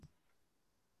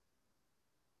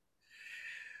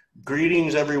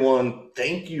Greetings, everyone.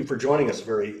 Thank you for joining us.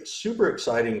 Very super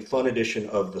exciting, fun edition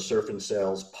of the Surf and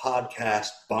Sales podcast,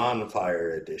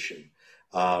 Bonfire Edition.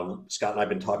 Scott and I have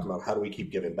been talking about how do we keep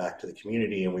giving back to the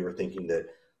community, and we were thinking that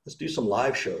let's do some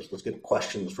live shows. Let's get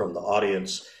questions from the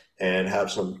audience and have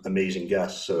some amazing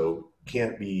guests. So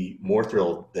can't be more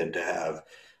thrilled than to have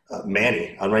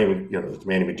Manny. I'm not even, it's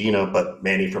Manny Medina, but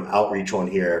Manny from Outreach on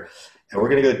here, and we're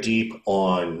going to go deep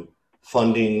on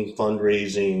funding,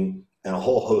 fundraising, and a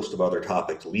whole host of other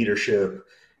topics, leadership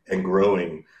and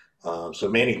growing. So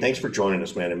Manny, thanks for joining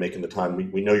us, man, and making the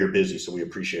time. We know you're busy, so we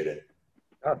appreciate it.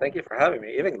 Oh, thank you for having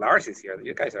me. Even Lars is here.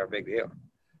 You guys are a big deal.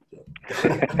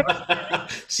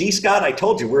 See, Scott, I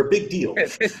told you, we're a big deal.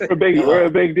 We're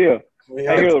a big deal.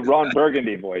 I hear the Ron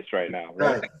Burgundy voice right now.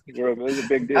 Right? It's a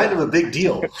big deal. Kind of a big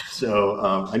deal. So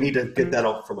I need to get that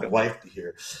out for my wife to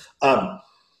hear.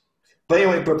 But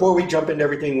anyway, before we jump into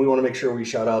everything, we want to make sure we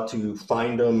shout out to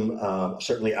Find'em,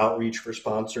 certainly Outreach for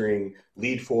sponsoring,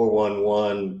 Lead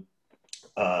 411.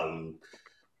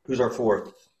 Who's our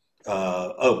fourth?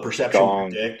 Perception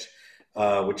Predict,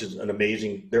 which is an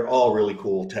amazing. They're all really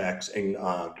cool techs, and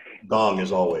Gong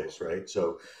as always, right?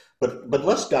 So, but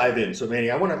let's dive in. So, Manny,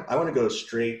 I want to go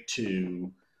straight to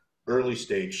early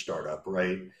stage startup,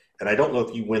 right? And I don't know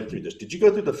if you went through this. Did you go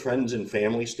through the friends and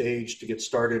family stage to get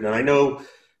started? And I know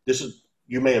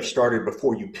you may have started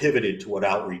before you pivoted to what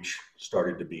Outreach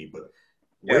started to be, but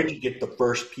where did you get the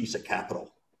first piece of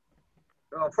capital?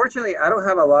 Well, unfortunately, I don't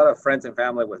have a lot of friends and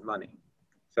family with money.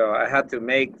 So I had to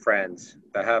make friends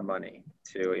that have money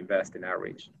to invest in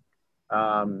Outreach.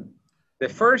 The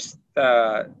first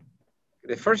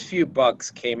few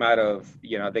bucks came out of,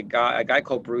 a guy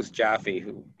called Bruce Jaffe,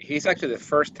 he's actually the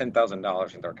first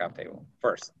 $10,000 into our cap table,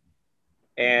 first.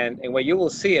 And what you will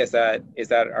see is that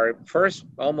our first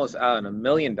almost $1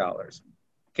 million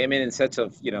came in sets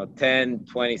of 10,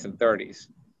 20s, and 30s,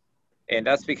 and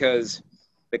that's because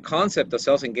the concept of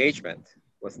sales engagement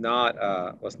was not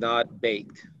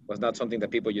baked, was not something that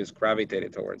people just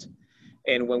gravitated towards.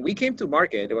 And when we came to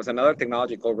market, there was another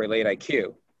technology called Relate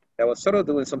IQ that was sort of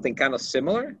doing something kind of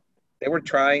similar. They were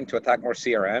trying to attack more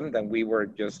CRM than we were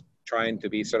just trying to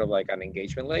be sort of like an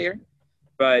engagement layer.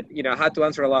 But, I had to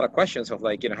answer a lot of questions of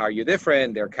like, how are you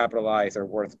different? They're capitalized, they're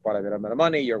worth quite a bit amount of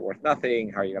money, you're worth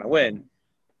nothing, how are you going to win?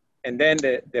 And then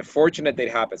the fortunate thing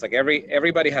happens, like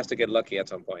everybody has to get lucky at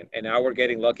some point. And our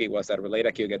getting lucky was that Relate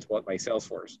IQ gets bought by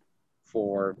Salesforce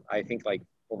for, I think, like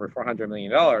over $400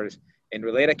 million. And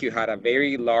Relate IQ had a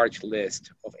very large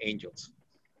list of angels.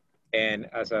 And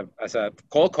as a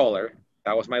cold caller,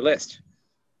 that was my list.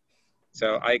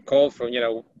 So I called from,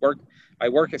 I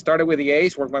started with the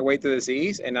A's, worked my way to the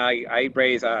Z's, and I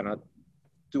raised, I don't know,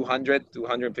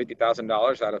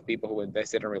 $250,000 out of people who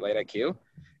invested in Relate IQ,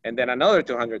 and then another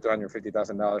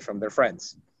 $250,000 from their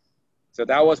friends. So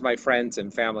that was my friends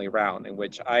and family round, in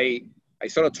which I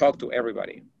sort of talked to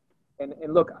everybody.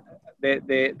 And look,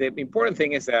 the important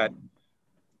thing is that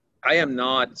I am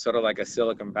not sort of like a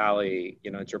Silicon Valley,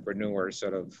 entrepreneur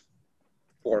sort of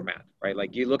format, right?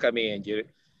 Like you look at me and you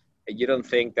don't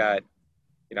think that,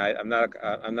 I'm not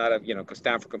a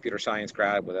Stanford computer science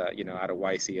grad with out of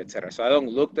YC, et cetera. So I don't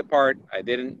look the part. I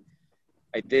didn't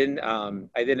fit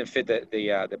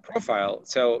the profile.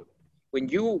 So when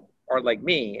you are like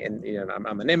me, and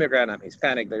I'm an immigrant, I'm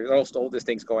Hispanic, there's also all these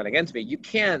things going against me. You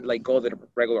can't like go the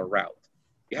regular route.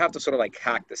 You have to sort of like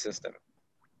hack the system.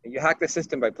 And you hack the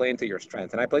system by playing to your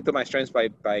strengths. And I play to my strengths by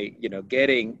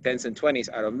getting 10s and 20s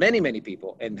out of many, many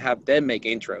people and have them make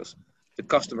intros to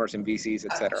customers and VCs,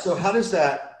 et cetera. So how does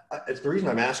that, the reason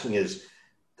I'm asking is,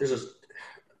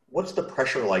 what's the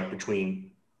pressure like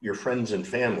between your friends and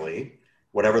family,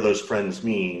 whatever those friends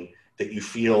mean, that you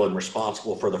feel and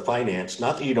responsible for the finance?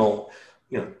 Not that you don't,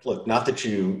 not that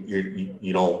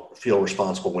you don't feel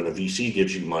responsible when a VC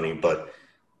gives you money, but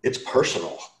it's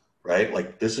personal, right?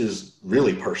 Like this is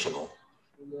really personal.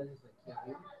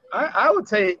 I would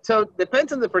say, so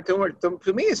depends on the opportunity.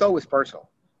 To me, it's always personal.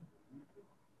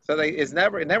 So it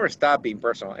never stopped being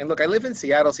personal. And look, I live in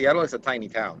Seattle. Seattle is a tiny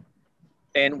town.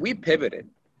 And we pivoted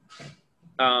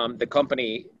the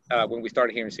company when we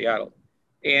started here in Seattle.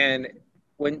 And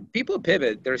when people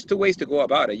pivot, there's two ways to go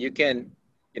about it. You can,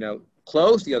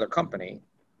 close the other company.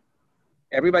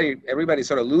 Everybody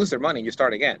sort of lose their money and you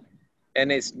start again.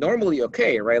 And it's normally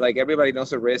okay, right? Like everybody knows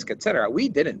the risk, et cetera. We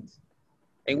didn't.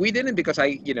 And we didn't because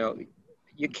you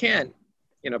can't,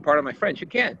 part of my French, you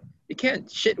can't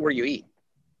shit where you eat.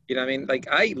 You know what I mean? Like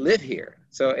I live here.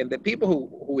 So, and the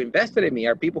people who invested in me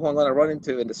are people who I'm going to run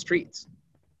into in the streets.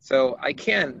 So I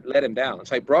can't let them down.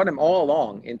 So I brought them all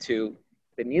along into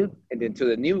the new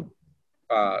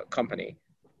company.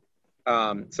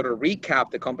 sort of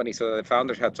recap the company so that the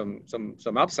founders had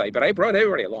some upside. But I brought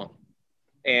everybody along,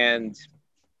 and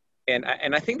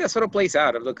I think that sort of plays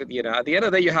out. Look, at at the end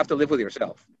of the day, you have to live with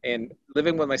yourself, and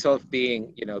living with myself,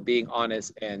 being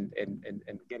honest and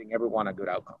getting everyone a good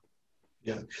outcome.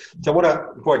 Yeah. So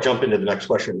before I jump into the next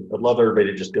question, I'd love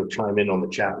everybody to just go chime in on the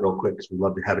chat real quick, because we'd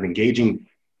love to have it engaging.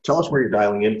 Tell us where you're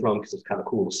dialing in from, because it's kind of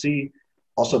cool to see.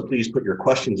 Also, please put your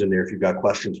questions in there if you've got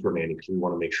questions for Manny, because we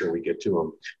want to make sure we get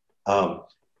to them.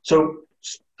 So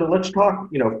let's talk,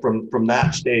 from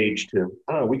that stage to,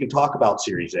 I don't know, we can talk about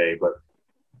Series A, but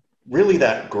really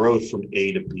that growth from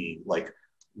A to B, like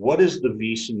what is the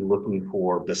VC looking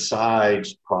for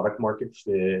besides product market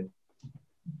fit,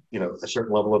 a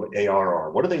certain level of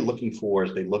ARR? What are they looking for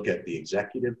as they look at the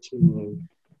executive team?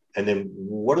 And then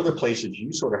what are the places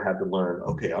you sort of had to learn,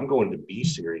 okay, I'm going to B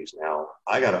series now,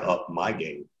 I got to up my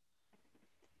game?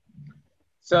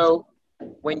 So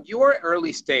when you are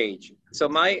early stage, so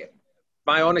my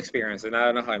own experience, and I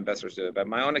don't know how investors do it, but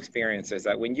my own experience is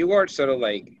that when you are sort of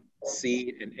like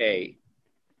seed and A,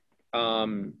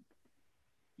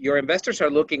 your investors are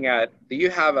looking at, do you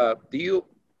have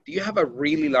a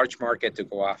really large market to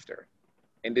go after?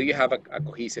 And do you have a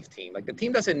cohesive team? Like, the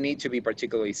team doesn't need to be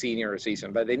particularly senior or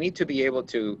seasoned, but they need to be able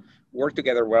to work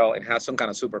together well and have some kind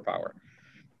of superpower.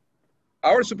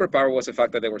 Our superpower was the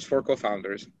fact that there was 4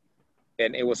 co-founders,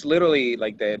 and it was literally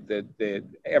like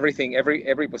everything,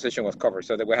 every position was covered.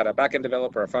 So that we had a backend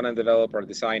developer, a front-end developer, a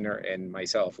designer, and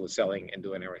myself who was selling and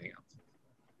doing everything else.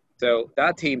 So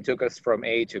that team took us from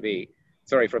A to B,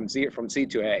 from C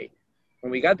to A.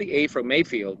 When we got the A from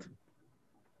Mayfield,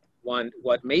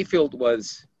 what Mayfield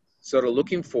was sort of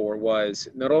looking for was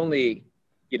not only,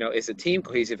 is the team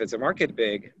cohesive, is the market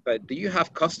big, but do you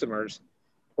have customers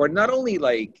who are not only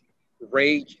like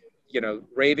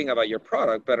raving about your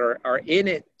product, but are in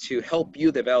it to help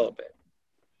you develop it.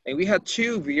 And we had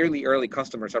 2 really early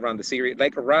customers around the series,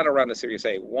 like around the Series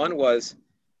A. One was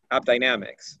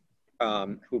AppDynamics,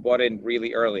 who bought in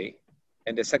really early.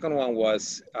 And the second one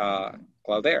was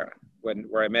Cloudera,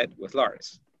 where I met with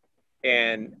Lars.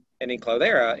 And in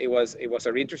Cloudera, it was a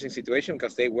really interesting situation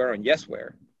because they were on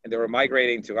Yesware and they were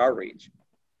migrating to Outreach.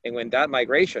 And when that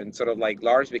migration, sort of like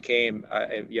Lars became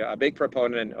a big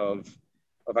proponent of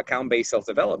account-based sales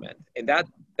development, and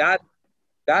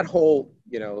that whole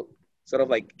sort of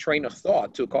like train of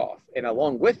thought took off, and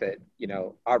along with it,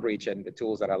 Outreach and the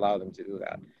tools that allow them to do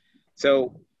that.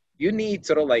 So you need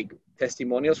sort of like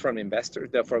testimonials from investors,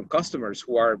 from customers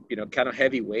who are kind of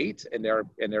heavyweight, and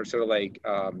they're sort of like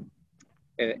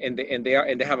and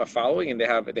they have a following, and they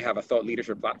have a thought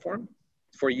leadership platform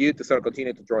for you to sort of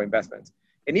continue to draw investments.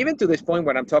 And even to this point,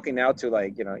 when I'm talking now to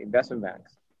like investment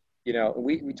banks,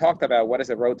 we talked about what is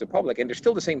the road to public, and they're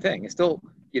still the same thing. It's still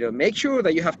make sure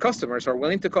that you have customers who are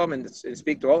willing to come and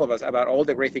speak to all of us about all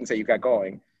the great things that you got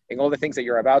going and all the things that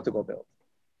you're about to go build.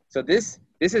 So this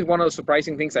is one of those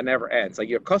surprising things that never ends. Like,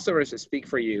 your customers speak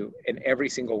for you in every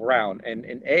single round,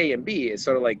 and A and B is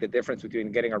sort of like the difference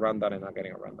between getting a run done and not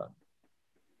getting a run done.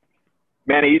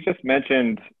 Manny, you just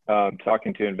mentioned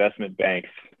talking to investment banks,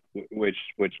 which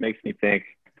makes me think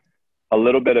a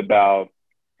little bit about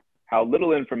how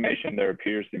little information there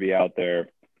appears to be out there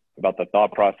about the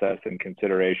thought process and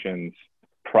considerations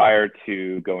prior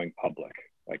to going public.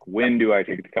 Like, when do I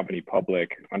take the company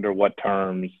public, under what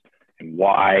terms, and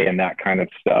why, and that kind of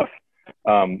stuff.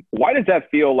 Why does that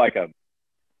feel like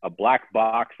a black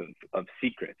box of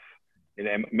secrets?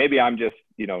 And maybe I'm just,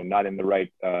 not in the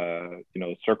right,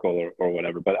 circle or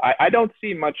whatever, but I don't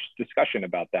see much discussion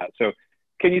about that. So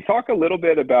can you talk a little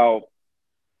bit about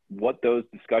what those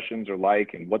discussions are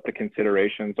like and what the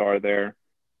considerations are there?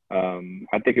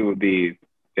 I think it would be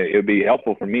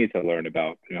helpful for me to learn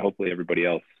about, hopefully everybody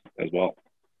else as well.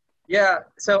 Yeah,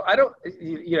 so I don't,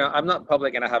 I'm not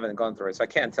public and I haven't gone through it, so I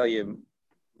can't tell you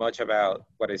much about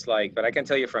what it's like, but I can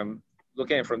tell you from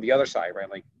looking at it from the other side, right?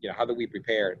 Like, how do we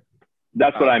prepare?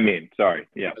 That's what I mean. Sorry.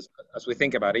 Yeah. As we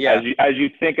think about it. Yeah. As you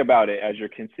think about it, as you're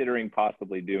considering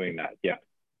possibly doing that. Yeah.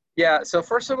 Yeah. So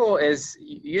first of all, there's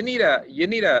a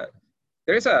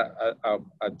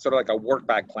sort of like a work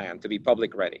back plan to be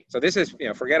public ready. So this is,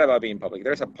 forget about being public.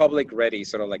 There's a public ready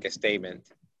sort of like a statement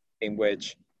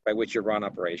by which you run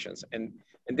operations. And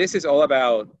this is all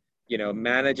about,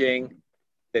 managing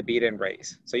the beat and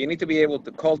raise. So you need to be able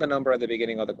to call the number at the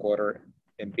beginning of the quarter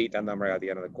and beat that number at the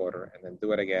end of the quarter, and then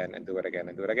do it again and do it again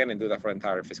and do it again, and do that for an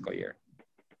entire fiscal year.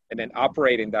 And then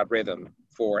operate in that rhythm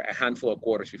for a handful of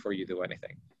quarters before you do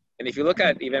anything. And if you look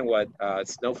at even what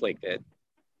Snowflake did,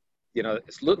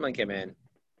 Slutman came in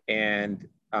and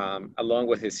along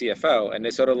with his CFO, and they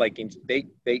sort of like, they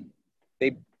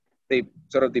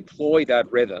sort of deploy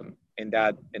that rhythm in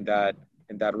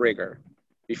that rigor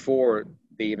before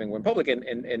they even went public.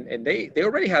 And they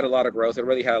already had a lot of growth, they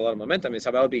already had a lot of momentum. It's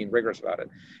about being rigorous about it.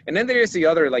 And then there's the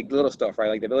other like little stuff, right?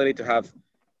 Like the ability to have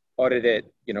audited,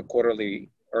 quarterly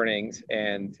earnings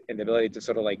and the ability to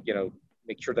sort of like,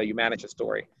 make sure that you manage a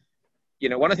story.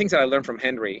 One of the things that I learned from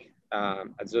Henry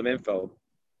at Zoom Info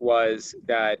was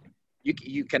that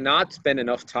you cannot spend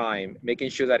enough time making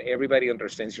sure that everybody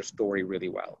understands your story really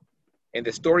well. And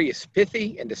the story is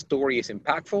pithy, and the story is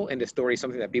impactful, and the story is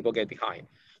something that people get behind.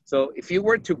 So if you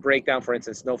were to break down, for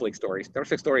instance, Snowflake stories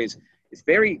is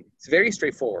very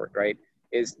straightforward, right?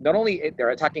 Is not only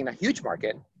they're attacking a huge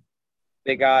market,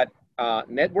 they got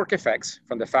network effects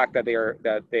from the fact that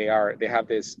they have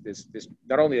this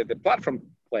not only the platform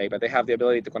play, but they have the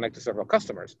ability to connect to several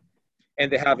customers, and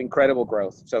they have incredible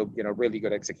growth. So really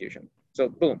good execution. So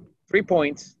boom, 3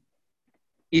 points,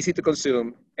 easy to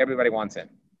consume, everybody wants it,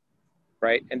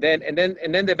 right? And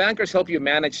then the bankers help you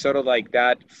manage sort of like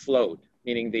that float,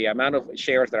 meaning the amount of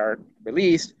shares that are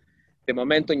released, the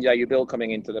momentum that you build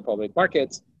coming into the public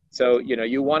markets. So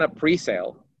you want to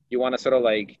pre-sale. You want to sort of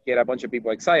like get a bunch of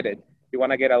people excited. You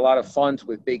want to get a lot of funds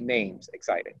with big names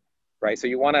excited, right? So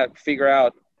you want to figure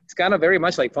out, it's kind of very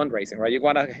much like fundraising, right? You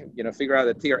want to, figure out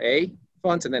the tier A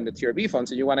funds and then the tier B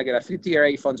funds. So you want to get a few tier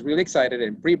A funds really excited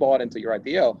and pre-bought into your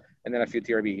IPO, and then a few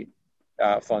tier B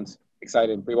funds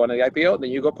excited and pre-bought into the IPO. Then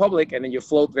you go public and then you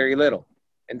float very little.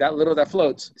 And that little that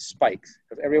floats spikes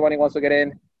because everybody wants to get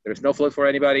in. There's no float for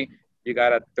anybody. You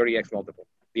got a 30x multiple.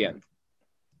 The end.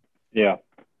 Yeah.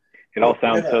 It all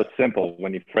sounds so simple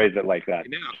when you phrase it like that.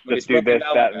 Just do this,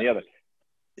 that, and the other.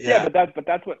 Yeah, but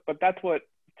that's what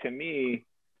to me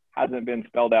hasn't been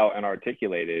spelled out and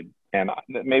articulated. And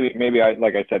maybe I,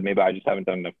 like I said, maybe I just haven't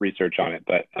done enough research on it.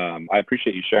 But I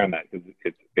appreciate you sharing that because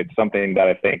it's something that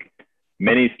I think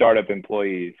many startup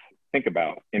employees think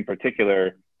about. In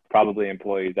particular, probably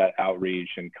employees at Outreach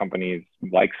and companies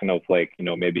like Snowflake.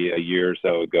 Maybe a year or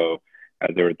so ago,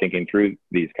 as they were thinking through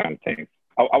these kind of things.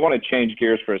 I want to change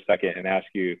gears for a second and ask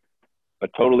you a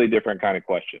totally different kind of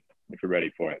question, if you're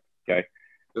ready for it, okay?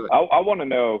 I want to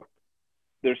know,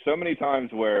 there's so many times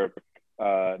where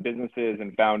businesses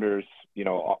and founders,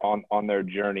 on their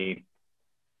journey,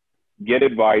 get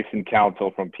advice and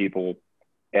counsel from people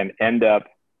and end up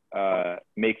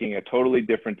making a totally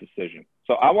different decision.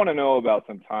 So I want to know about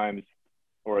some times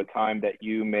or a time that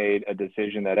you made a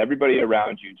decision that everybody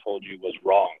around you told you was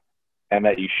wrong, and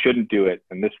that you shouldn't do it,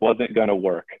 and this wasn't going to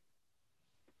work.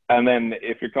 And then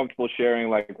if you're comfortable sharing,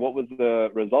 like, what was the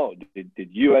result? Did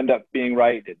you end up being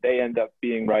right? Did they end up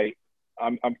being right?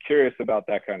 I'm curious about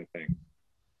that kind of thing.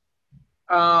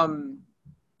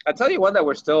 I'll tell you one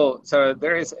that so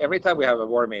there is, every time we have a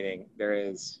board meeting, there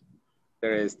is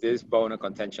this bone of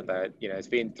contention that, it's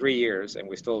been 3 years and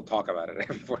we still talk about it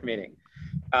every board meeting.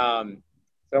 So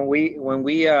when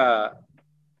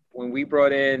we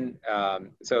brought in,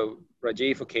 so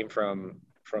Rajiv, who came from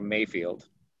Mayfield,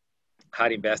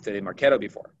 had invested in Marketo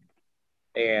before.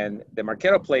 And the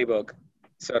Marketo playbook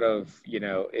sort of,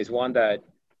 is one that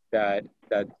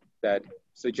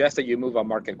suggests that you move a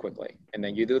market quickly. And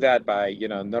then you do that by,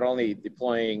 not only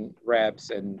deploying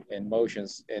reps and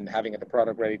motions and having the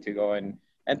product ready to go in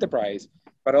enterprise,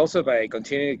 but also by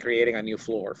continually creating a new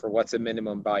floor for what's the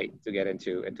minimum bite to get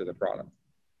into the product.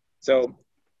 So,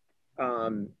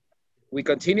 we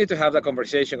continue to have that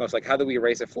conversation of like, how do we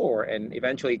raise the floor and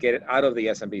eventually get it out of the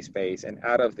SMB space and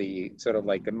out of the sort of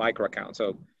like the micro account.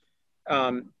 So,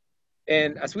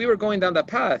 and as we were going down that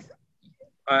path,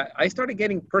 I started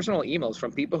getting personal emails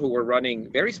from people who were running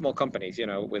very small companies,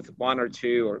 with 1 or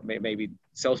 2 or maybe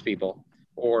salespeople,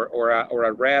 or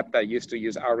a rep that used to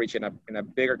use Outreach in a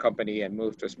bigger company and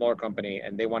moved to a smaller company,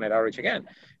 and they wanted Outreach again,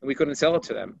 and we couldn't sell it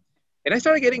to them. And I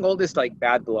started getting all this like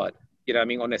bad blood,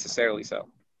 unnecessarily so.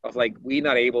 Of like, we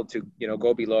not able to,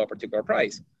 go below a particular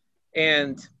price.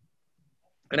 And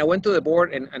I went to the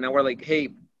board and I were like, hey,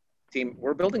 team,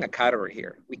 we're building a category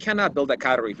here. We cannot build a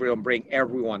category if we don't bring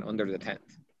everyone under the tent.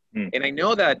 And I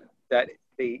know that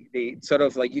they sort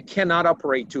of like, you cannot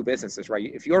operate 2 businesses,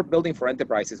 right? If you're building for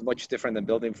enterprise, it's much different than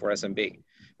building for SMB,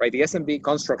 right? The SMB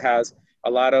construct has a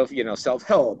lot of,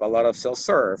 self-help, a lot of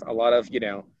self-serve, a lot of,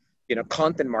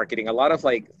 content marketing, a lot of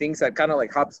like things that kind of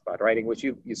like HubSpot, right? In which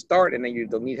you start and then you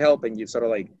don't need help and you sort of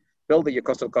like build that your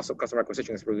customer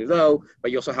acquisition is really low,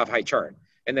 but you also have high churn.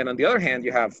 And then on the other hand,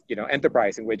 you have,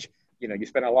 enterprise in which, you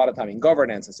spend a lot of time in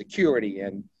governance and security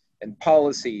and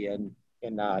policy and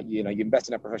you invest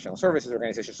in a professional services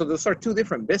organization. So those are 2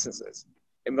 different businesses.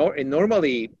 And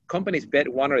normally companies bet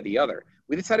one or the other.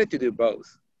 We decided to do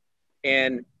both.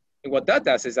 And what that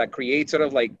does is that creates sort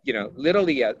of like,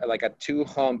 literally like a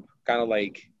 2-hump kind of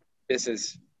like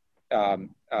business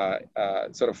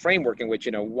sort of framework in which,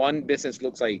 one business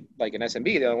looks like an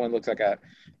SMB, the other one looks like a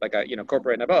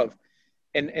corporate and above.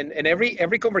 And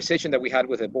every conversation that we had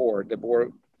with the board,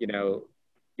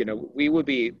 we would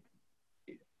be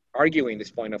arguing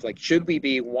this point of like, should we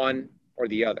be one or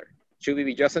the other? Should we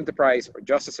be just enterprise or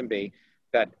just SMB?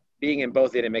 That being in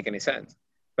both didn't make any sense.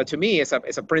 But to me, it's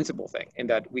a principle thing in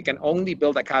that we can only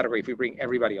build a category if we bring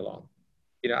everybody along.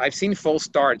 I've seen false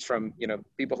starts from,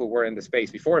 people who were in the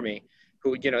space before me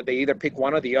who, they either pick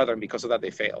one or the other, and because of that, they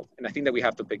failed. And I think that we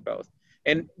have to pick both.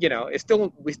 And,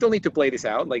 we still need to play this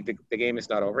out. Like the game is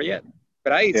not over yet.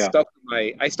 But I stuck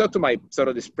to my sort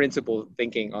of this principle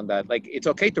thinking on that. Like, it's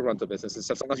okay to run two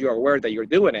businesses as long as you're aware that you're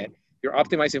doing it. You're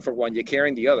optimizing for one, you're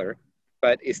carrying the other.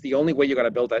 But it's the only way you got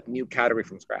to build that new category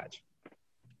from scratch.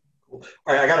 Cool.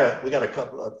 All right,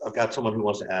 I've got someone who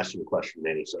wants to ask you a question,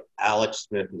 Manny. So Alex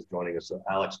Smith is joining us. So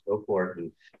Alex, go for it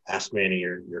and ask Manny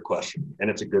your question. And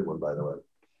it's a good one, by the way.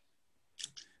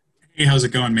 Hey, how's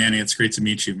it going, Manny? It's great to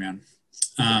meet you, man.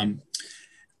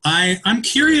 I'm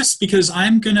curious because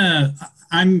I'm in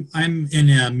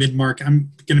a mid-market.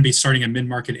 I'm going to be starting a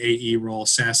mid-market AE role,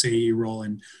 SaaS AE role,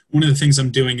 and one of the things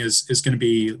I'm doing is going to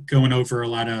be going over a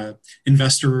lot of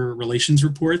investor relations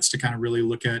reports to kind of really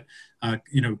look at,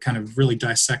 kind of really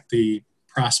dissect the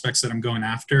prospects that I'm going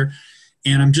after.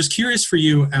 And I'm just curious for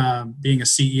you, being a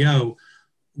CEO,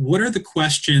 what are the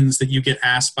questions that you get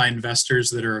asked by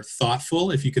investors that are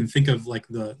thoughtful? If you can think of like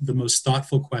the most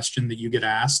thoughtful question that you get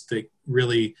asked that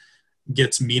really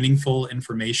gets meaningful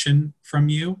information from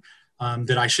you,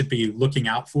 that I should be looking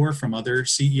out for from other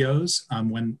CEOs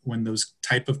when those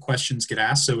type of questions get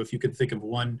asked. So if you could think of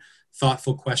one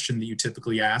thoughtful question that you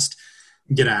typically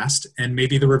get asked, and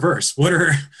maybe the reverse. What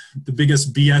are the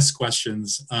biggest BS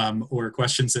questions or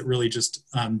questions that really just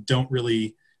don't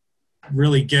really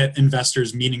get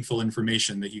investors meaningful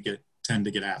information that you tend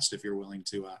to get asked, if you're willing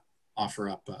to offer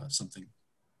up something?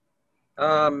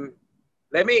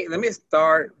 Let me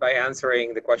start by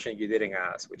answering the question you didn't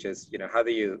ask, which is, how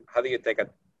do you take a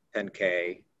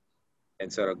 10K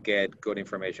and sort of get good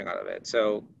information out of it?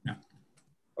 So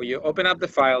Or you open up the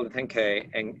file, the 10K,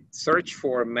 and search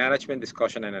for management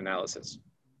discussion and analysis.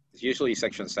 It's usually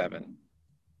section 7.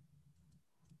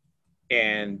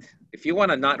 And if you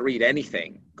want to not read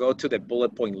anything, go to the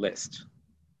bullet point list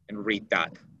and read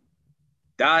that.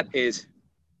 That is,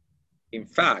 in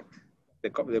fact,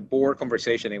 the board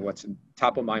conversation and what's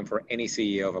top of mind for any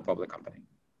CEO of a public company.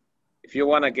 If you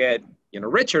want to get,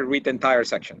 richer, read the entire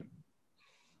section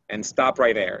and stop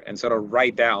right there and sort of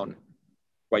write down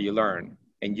what you learn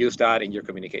and use that in your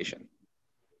communication.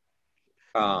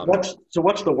 What's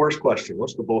the worst question?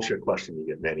 What's the bullshit question you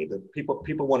get, Manny? That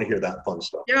people want to hear that fun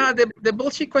stuff. Yeah, the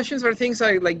bullshit questions are things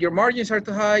like your margins are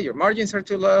too high, your margins are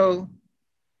too low,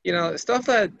 stuff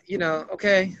that,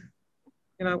 okay,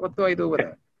 what do I do with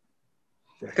it?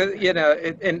 Because,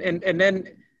 and then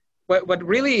what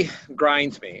really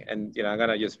grinds me, and, I'm going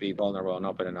to just be vulnerable and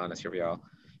open and honest here with y'all,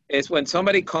 is when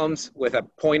somebody comes with a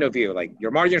point of view, like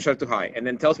your margins are too high, and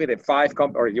then tells me that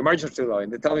or your margins are too low,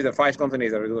 and they tell me that 5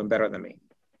 companies that are doing better than me.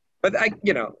 But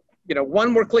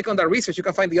one more click on that research, you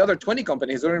can find the other 20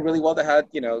 companies doing really well that had,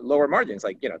 lower margins,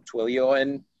 like, Twilio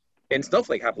and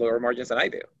Snowflake have lower margins than I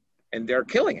do, and they're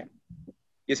killing it.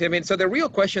 You see what I mean? So the real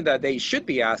question that they should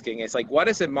be asking is like, what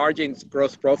is the margins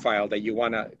growth profile that you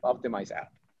want to optimize at?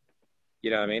 You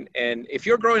know what I mean? And if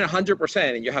you're growing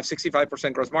 100% and you have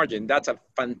 65% gross margin, that's a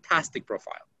fantastic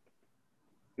profile.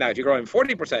 Now, if you're growing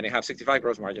 40% and you have 65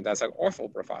 gross margin, that's an awful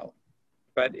profile.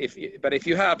 But if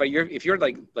you're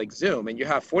like Zoom and you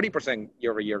have 40%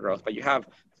 year-over-year growth, but you have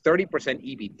 30%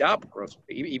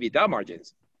 EBITDA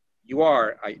margins, you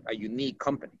are a unique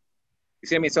company. You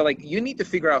see what I mean? So like you need to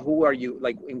figure out who are you,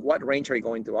 like in what range are you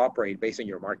going to operate based on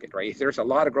your market, right? If there's a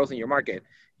lot of growth in your market,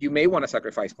 you may want to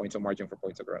sacrifice points of margin for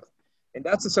points of growth. And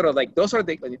that's the sort of like, those are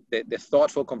the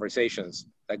thoughtful conversations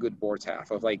that good boards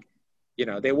have of like,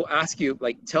 they will ask you,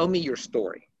 like, tell me your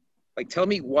story. Like, tell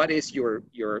me what is your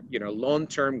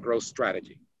long-term growth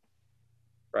strategy,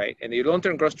 right? And the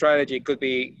long-term growth strategy could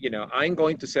be, I'm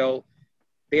going to sell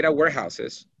data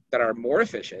warehouses that are more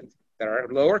efficient, that are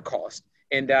lower cost,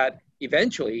 and that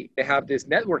eventually they have this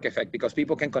network effect because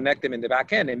people can connect them in the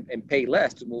back end and pay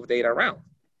less to move data around.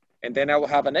 And then I will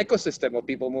have an ecosystem of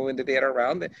people moving the data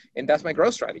around, and that's my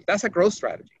growth strategy. That's a growth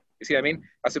strategy. You see what I mean?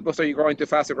 As opposed to you growing too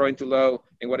fast or growing too low,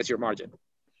 and what is your margin?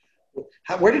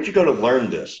 Where did you go to learn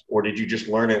this? Or did you just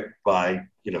learn it by,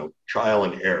 trial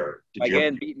and error? By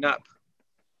getting beaten up.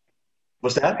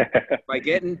 What's that? By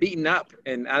getting beaten up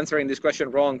and answering this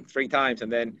question wrong 3 times,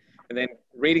 and then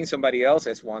reading somebody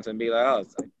else's once and be like, oh,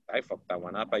 I fucked that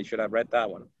one up. I should have read that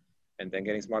one. And then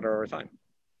getting smarter over time.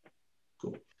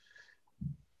 Cool.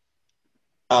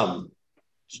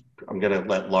 I'm going to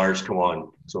let Lars come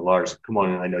on. So Lars, come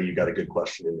on. I know you got a good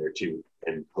question in there too,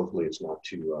 and hopefully it's not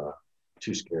too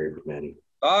scary for Manny.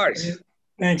 Lars.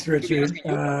 Thanks, Richard.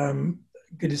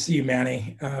 Good to see you,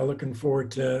 Manny. Looking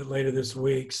forward to later this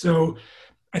week. So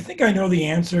I think I know the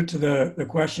answer to the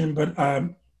question, but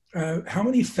how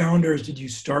many founders did you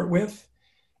start with?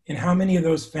 And how many of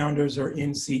those founders are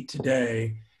in seat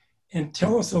today? And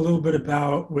tell us a little bit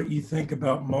about what you think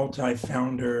about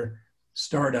multi-founder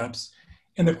startups.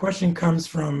 And the question comes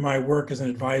from my work as an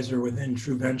advisor within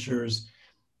True Ventures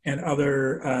and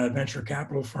other venture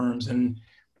capital firms. And,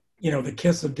 you know, the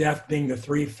kiss of death being the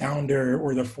 3-founder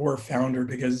or the 4-founder,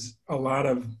 because a lot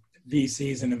of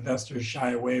VCs and investors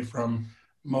shy away from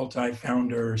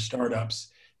multi-founder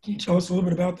startups. Can you tell us a little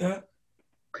bit about that?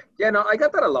 Yeah, no, I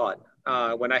got that a lot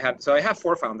I have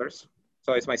 4 founders.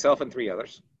 So it's myself and 3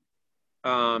 others.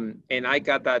 And I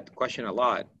got that question a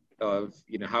lot of,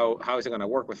 you know, how is it going to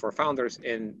work with 4 founders?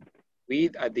 And we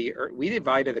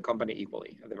divided the company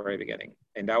equally at the very beginning.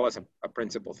 And that was a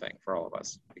principal thing for all of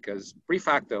us, because pre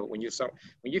facto, when you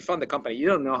fund the company, you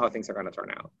don't know how things are going to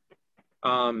turn out.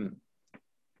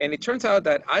 And it turns out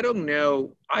that I don't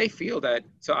know, I feel that,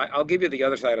 so I'll give you the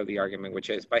other side of the argument,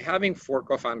 which is by having 4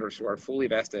 co-founders who are fully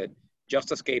vested,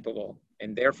 just as capable,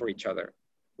 and there for each other,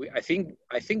 I think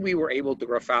we were able to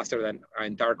grow faster than our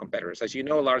entire competitors. As you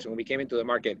know, Lars, when we came into the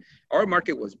market, our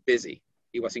market was busy.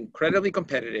 It was incredibly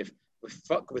competitive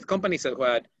with companies that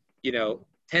had, you know,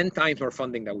 10 times more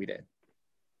funding than we did.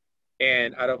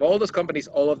 And out of all those companies,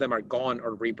 all of them are gone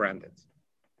or rebranded.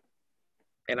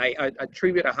 And I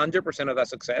attribute 100% of that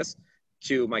success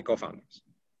to my co-founders.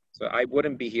 So I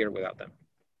wouldn't be here without them.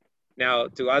 Now,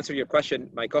 to answer your question,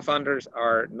 my co-founders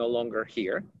are no longer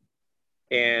here.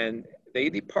 And they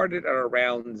departed at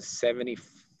around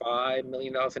 $75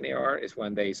 million in AR is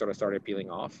when they sort of started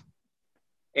peeling off.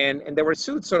 And there were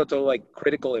two sort of like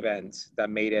critical events that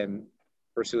made them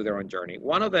pursue their own journey.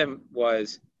 One of them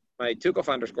was my 2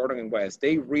 co-founders, Gordon and Wes.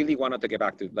 They really wanted to get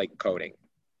back to like coding.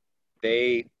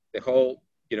 The whole,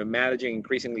 you know, managing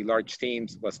increasingly large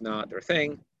teams was not their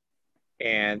thing.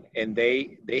 And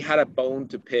they had a bone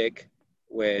to pick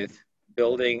with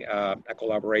building a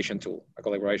collaboration tool, a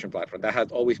collaboration platform. That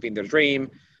had always been their dream.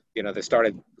 You know, they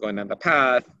started going down the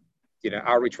path. You know,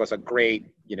 Outreach was a great,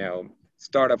 you know,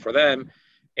 startup for them.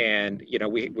 And, you know,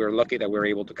 we're lucky that we were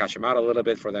able to cash them out a little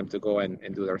bit for them to go and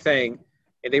do their thing.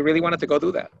 And they really wanted to go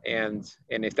do that. And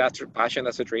if that's their passion,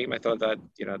 that's a dream, I thought that,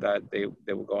 you know, that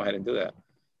they would go ahead and do that.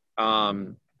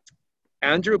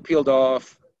 Andrew peeled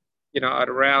off, you know, at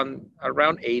around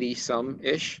 80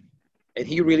 some-ish. And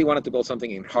he really wanted to build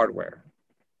something in hardware.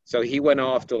 So he went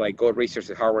off to like go research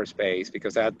the hardware space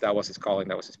because that was his calling,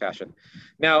 that was his passion.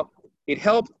 Now, it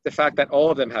helped the fact that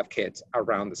all of them have kids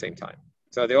around the same time.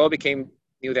 So they all became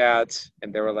new dads,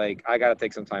 and they were like, I got to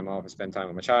take some time off and spend time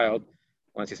with my child.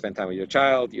 Once you spend time with your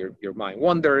child, your mind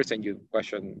wanders and you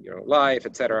question your life,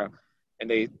 etc. And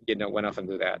they, you know, went off and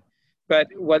do that. But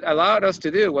what allowed us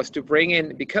to do was to bring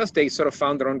in, because they sort of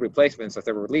found their own replacements as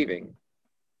they were leaving,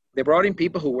 they brought in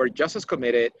people who were just as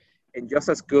committed and just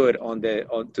as good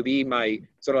to be my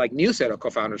sort of like new set of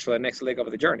co-founders for the next leg of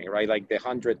the journey, right? Like the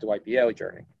 100 to IPO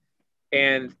journey.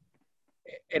 And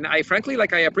I frankly,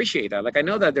 like, I appreciate that. Like, I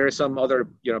know that there are some other,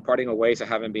 you know, parting of ways that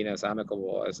haven't been as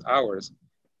amicable as ours,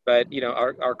 but, you know,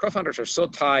 our co-founders are so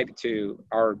tied to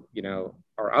our, you know,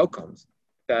 our outcomes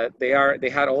that they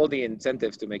had all the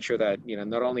incentives to make sure that, you know,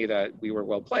 not only that we were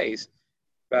well placed,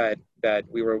 but that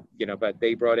we were, you know, but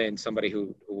they brought in somebody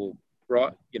who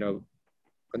brought, you know,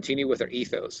 continue with their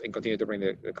ethos and continue to bring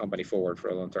the company forward for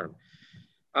a long term.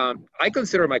 I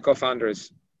consider my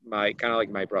co-founders kind of like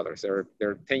my brothers.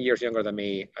 They're 10 years younger than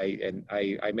me.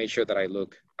 I made sure that I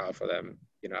look out for them,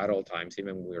 you know, at all times,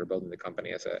 even when we were building the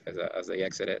company as they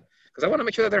exited, because I want to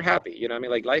make sure that they're happy. You know, I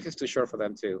mean, like, life is too short for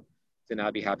them to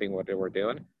not be happy in what they were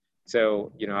doing.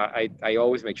 So, you know, I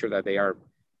always make sure that they are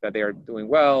doing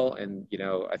well. And, you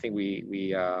know, I think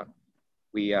we are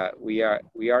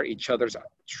each other's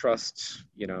trust,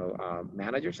 you know,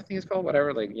 managers, I think it's called,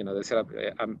 whatever, like, you know, they set up,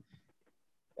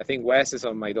 I think Wes is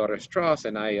on my daughter's trust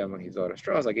and I am on his daughter's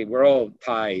trust. Like, we're all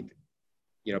tied,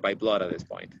 you know, by blood at this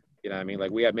point. You know what I mean?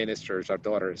 Like, we administer our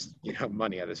daughter's, you know,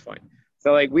 money at this point.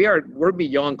 So, like, we're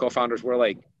beyond co-founders. We're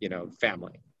like, you know,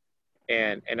 family.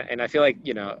 And I feel like,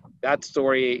 you know, that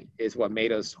story is what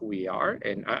made us who we are.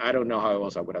 And I don't know how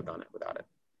else I would have done it without it.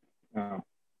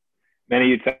 Manny,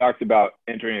 you talked about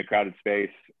entering a crowded space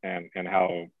and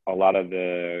how a lot of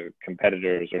the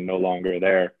competitors are no longer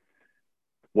there.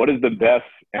 What is the best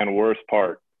and worst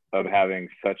part of having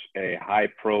such a high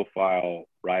profile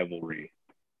rivalry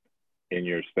in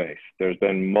your space. There's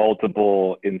been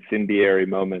multiple incendiary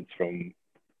moments from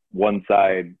one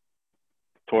side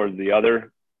towards the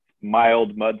other,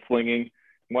 mild mudslinging,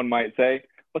 one might say.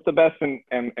 What's the best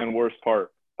and worst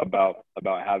part about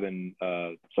having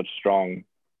such strong,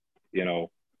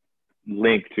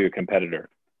 link to a competitor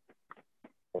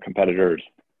or competitors?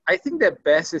 I think the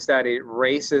best is that it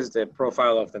raises the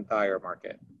profile of the entire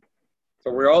market.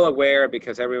 So we're all aware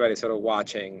because everybody's sort of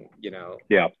watching,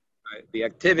 Yeah. The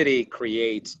activity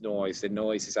creates noise. The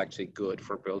noise is actually good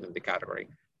for building the category.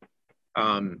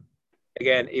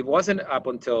 Again, it wasn't up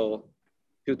until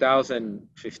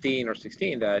 2015 or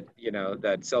 16 that,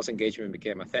 that sales engagement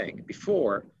became a thing.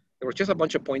 Before, there were just a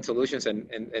bunch of point solutions,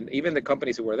 and even the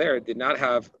companies who were there did not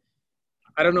have,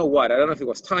 I don't know if it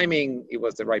was timing, it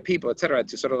was the right people, et cetera,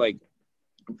 to sort of like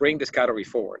bring this category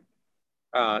forward.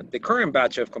 The current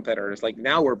batch of competitors, like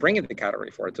now we're bringing the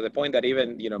category forward to the point that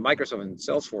even, Microsoft and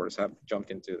Salesforce have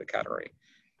jumped into the category.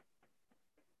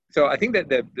 So I think that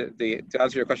to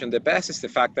answer your question, the best is the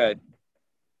fact that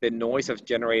the noise has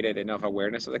generated enough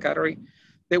awareness of the category.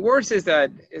 The worst is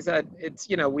that it's,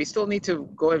 we still need to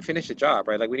go and finish the job,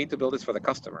 right? Like we need to build this for the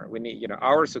customer. We need,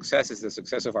 our success is the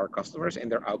success of our customers and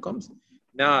their outcomes,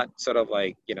 not sort of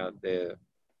like, the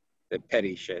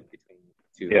petty shit between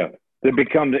two. Yeah.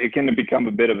 It can become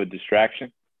a bit of a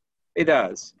distraction. It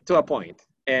does, to a point.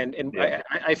 And Yeah.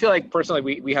 I feel like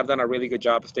personally we have done a really good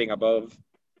job of staying above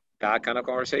that kind of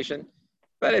conversation,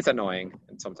 but it's annoying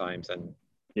and sometimes. And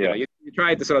yeah, you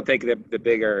try to sort of take the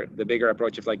bigger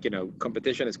approach of like,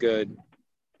 competition is good.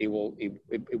 It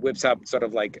whips up sort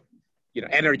of like,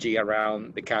 energy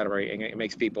around the category, and it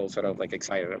makes people sort of like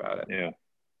excited about it.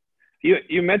 Yeah.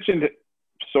 You mentioned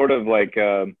sort of like,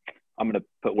 I'm going to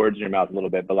put words in your mouth a little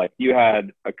bit, but like you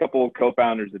had a couple of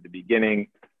co-founders at the beginning,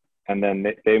 and then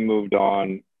they moved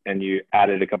on, and you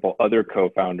added a couple other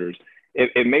co-founders.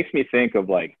 It makes me think of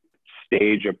like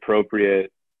stage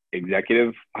appropriate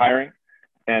executive hiring.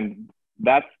 And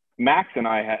that's Max and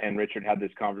I and Richard had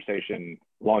this conversation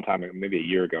a long time ago, maybe a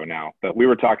year ago now, but we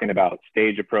were talking about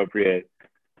stage appropriate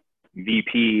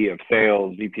VP of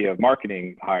sales, VP of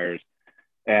marketing hires.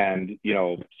 And,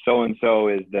 so-and-so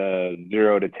is the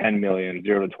 0 to 10 million,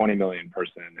 0 to 20 million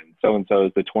person. And so-and-so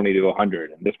is the 20 to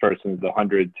 100. And this person is the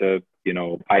 100 to,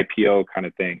 IPO kind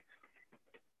of thing.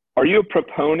 Are you a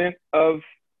proponent of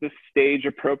the stage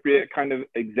appropriate kind of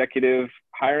executive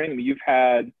hiring? I mean, you've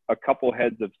had a couple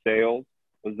heads of sales.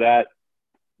 Was that,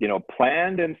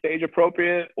 planned and stage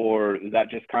appropriate, or is that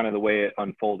just kind of the way it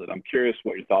unfolded? I'm curious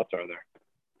what your thoughts are there.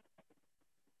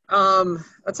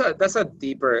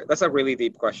 That's a really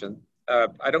deep question.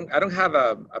 I don't have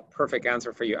a perfect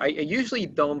answer for you. I usually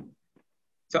don't.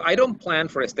 So I don't plan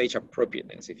for a stage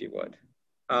appropriateness, if you would.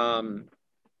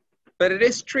 But it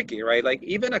is tricky, right? Like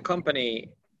even a company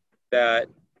that,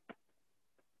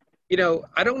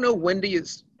 I don't know, when do you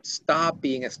stop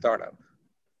being a startup?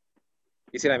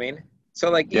 You see what I mean? So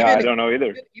like, I don't know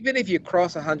either. Even if you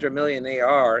cross 100 million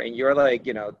AR and you're like,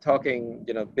 talking,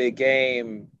 big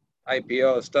game,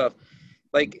 IPO stuff,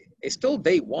 like it's still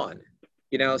day one,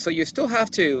 so you still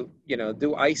have to,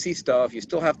 do IC stuff. You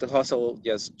still have to hustle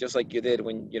just like you did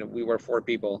when, we were 4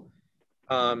 people.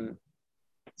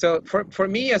 So for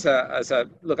me as a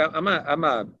look,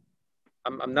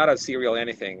 I'm not a serial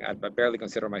anything. I barely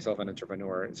consider myself an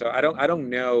entrepreneur. So I don't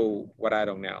know what I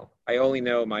don't know. I only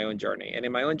know my own journey. And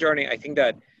in my own journey, I think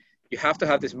that you have to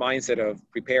have this mindset of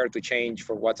prepared to change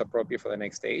for what's appropriate for the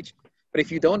next stage. But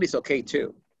if you don't, it's okay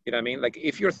too. You know what I mean? Like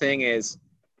if your thing is,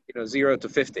 0 to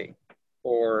 50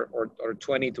 or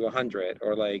 20 to 100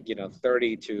 or like,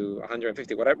 30 to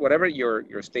 150, whatever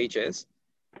your stage is,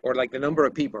 or like the number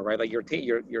of people, right? Like your team,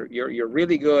 you're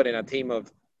really good in a team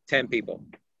of 10 people.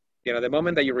 The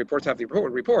moment that your reports have the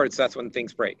reports, that's when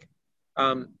things break.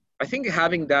 I think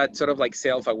having that sort of like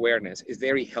self-awareness is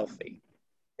very healthy.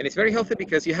 And it's very healthy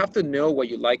because you have to know what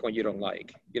you like, what you don't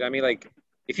like. You know what I mean? Like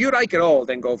if you like it all,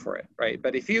 then go for it, right?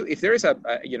 But if there is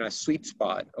a sweet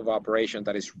spot of operation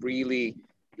that is really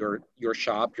your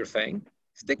shop, your thing,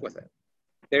 stick with it.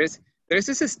 There's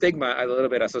this stigma a little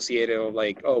bit associated of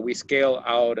like, oh, we scale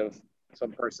out of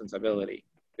some person's ability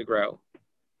to grow.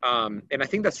 And I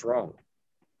think that's wrong.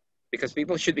 Because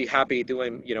people should be happy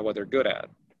doing, what they're good at.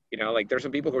 Like there's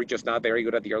some people who are just not very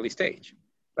good at the early stage.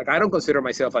 Like I don't consider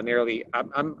myself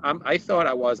I thought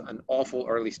I was an awful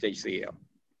early stage CEO.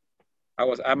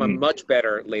 I'm a much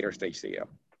better later stage CEO.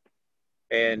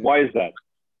 And why is that?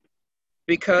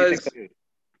 Because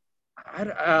I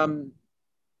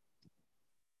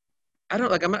don't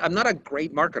like, I'm not a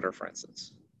great marketer, for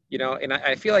instance, and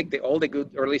I feel like all the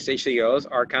good early stage CEOs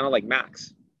are kind of like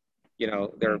Max.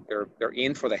 They're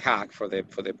in for the hack, for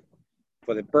the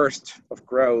the burst of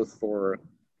growth, for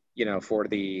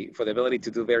the ability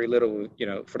to do very little,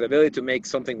 for the ability to make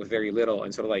something with very little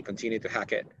and sort of like continue to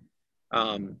hack it.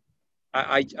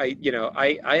 I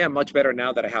am much better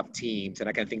now that I have teams and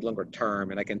I can think longer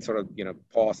term and I can sort of,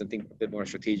 pause and think a bit more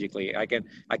strategically. I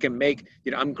can make,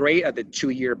 I'm great at the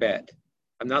 2-year bet.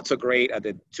 I'm not so great at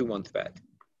the 2-month bet.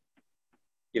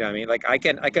 You know what I mean? Like I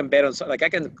can bet on, like I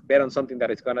can bet on something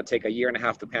that it's going to take 1.5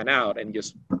 years to pan out and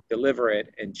just deliver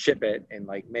it and ship it and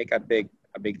like make a big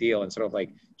deal and sort of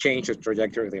like change the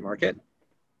trajectory of the market.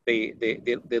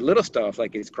 The little stuff,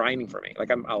 like, it's grinding for me. Like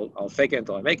I'll fake it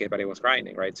until I make it, but it was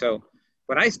grinding, right? So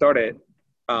when I started,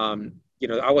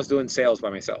 I was doing sales by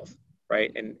myself,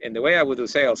 right? And the way I would do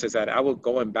sales is that I would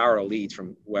go and borrow leads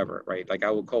from whoever, right? Like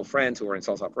I would call friends who were in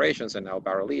sales operations and I'll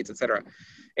borrow leads, et cetera.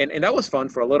 And that was fun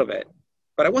for a little bit,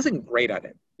 but I wasn't great at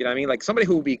it. You know what I mean? Like somebody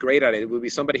who would be great at it would be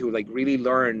somebody who like really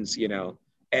learns,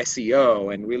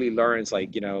 SEO and really learns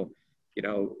like,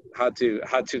 how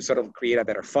to sort of create a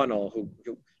better funnel,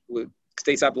 who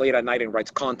stays up late at night and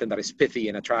writes content that is pithy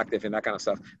and attractive and that kind of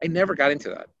stuff. I never got into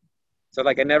that. So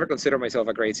like, I never consider myself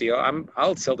a great CEO.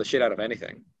 I'll sell the shit out of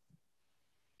anything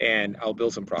and I'll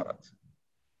build some products.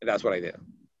 And that's what I do.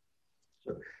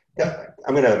 Yeah,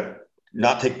 I'm going to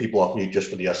not take people off mute just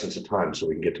for the essence of time so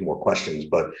we can get to more questions.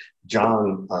 But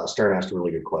John Stern asked a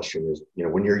really good question is,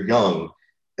 when you're young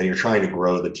and you're trying to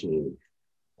grow the team,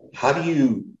 how do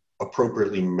you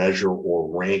appropriately measure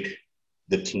or rank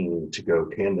the team to go,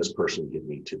 can this person get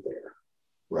me to there?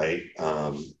 Right.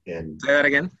 And say that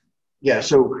again. Yeah.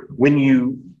 So when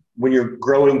you're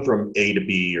growing from A to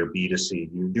B or B to C,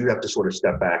 you do have to sort of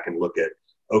step back and look at,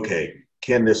 okay,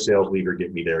 can this sales leader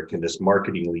get me there? Can this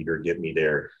marketing leader get me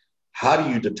there? How do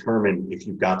you determine if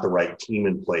you've got the right team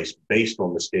in place based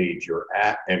on the stage you're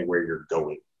at and where you're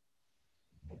going?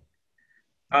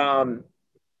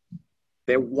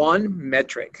 The one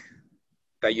metric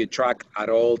that you track at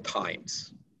all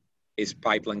times is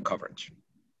pipeline coverage.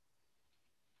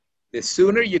 The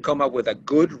sooner you come up with a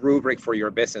good rubric for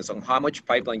your business on how much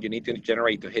pipeline you need to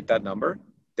generate to hit that number,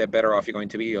 the better off you're going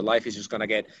to be. Your life is just going to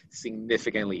get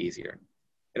significantly easier.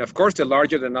 And of course, the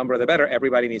larger the number, the better.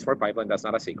 Everybody needs more pipeline. That's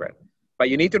not a secret. But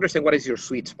you need to understand what is your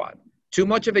sweet spot. Too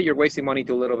much of it, you're wasting money.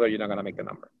 Too little of it, you're not going to make the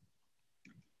number.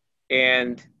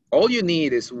 And all you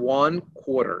need is 1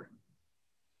 quarter.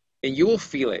 And you will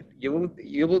feel it. You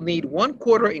will need 1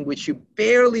 quarter in which you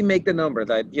barely make the number.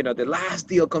 That the last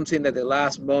deal comes in at the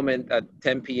last moment at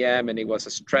 10 p.m. and it was a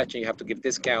stretch, and you have to give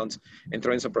discounts and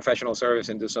throw in some professional service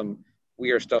and do some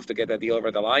weird stuff to get that deal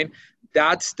over the line.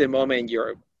 That's the moment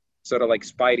your sort of like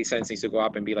spidey sense needs to go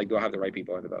up and be like, do I have the right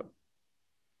people in the boat?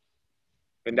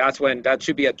 And that's when that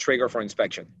should be a trigger for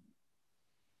inspection,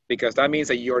 because that means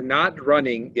that you're not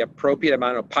running the appropriate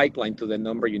amount of pipeline to the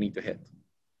number you need to hit.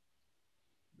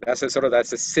 That's the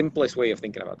simplest way of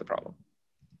thinking about the problem.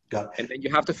 Got it. And then you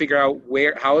have to figure out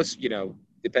how is,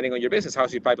 depending on your business,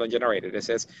 how's your pipeline generated? Is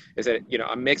it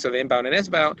a mix of inbound and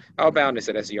outbound? Outbound, is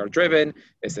it SDR driven?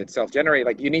 Is it self-generated?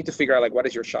 Like, you need to figure out like what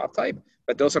is your shop type.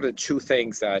 But those are the 2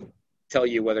 things that tell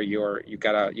you whether you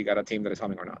got a team that is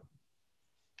humming or not.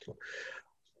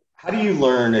 How do you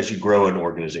learn as you grow an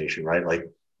organization, right? Like,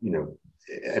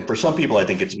 and for some people, I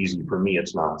think it's easy. For me,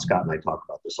 it's not. Scott and I talk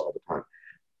about this all the time.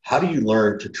 How do you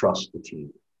learn to trust the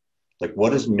team? Like,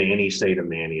 what does Manny say to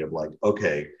Manny of like,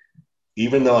 okay,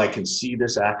 even though I can see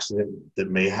this accident that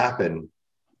may happen,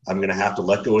 I'm going to have to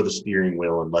let go of the steering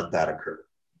wheel and let that occur?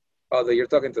 Oh, you're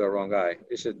talking to the wrong guy.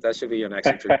 That should be your next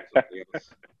introduction.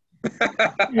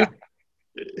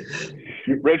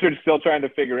 Richard's still trying to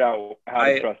figure out how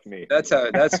to trust me. That's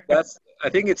I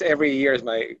think it's every year is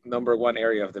my number 1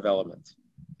 area of development.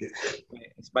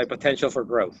 It's my potential for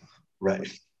growth. Right.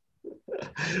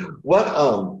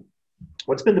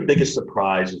 What's been the biggest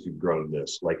surprise as you've grown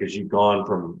this? Like, as you've gone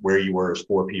from where you were as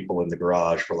 4 people in the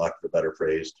garage, for lack of a better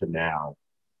phrase, to now,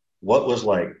 what was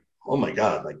like, oh my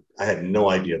God, like I had no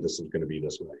idea this was going to be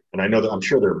this way. And I know that I'm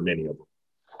sure there are many of them.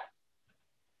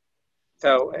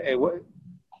 So,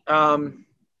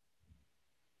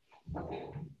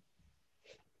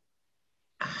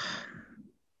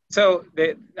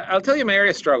 I'll tell you my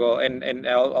area of struggle, and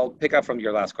I'll pick up from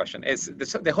your last question. It's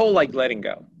the whole like letting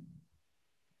go.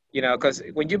 Because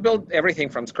when you build everything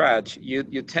from scratch, you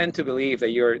tend to believe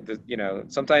that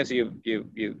sometimes you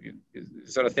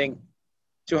sort of think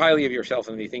too highly of yourself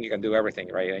and you think you can do everything,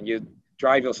 right? And you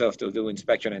drive yourself to do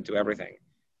inspection and do everything.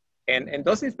 And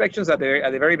those inspections at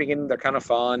the very beginning, they're kind of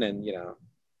fun, and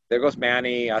there goes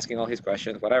Manny asking all his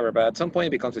questions, whatever. But at some point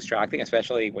it becomes distracting,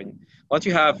 especially once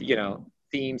you have,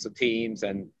 teams of teams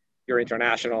and you're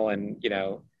international and,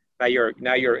 now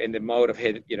you're in the mode of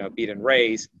beat and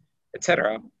raise,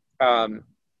 etc. the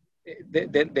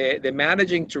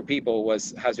managing through people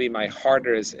has been my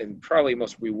hardest and probably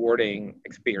most rewarding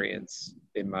experience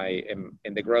in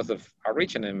the growth of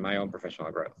outreach and in my own professional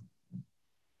growth.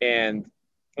 And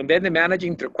then the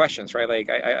managing through questions, right? Like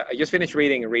I just finished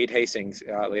reading Reed Hastings'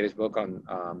 latest book on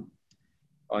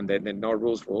the No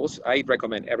Rules. I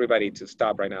recommend everybody to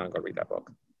stop right now and go read that book.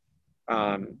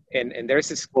 And there's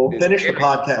this. Well, finish the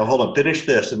podcast. Oh, hold on. Finish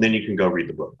this, and then you can go read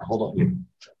the book. Hold on.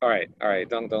 All right.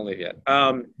 Don't leave yet.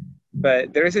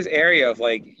 But there's this area of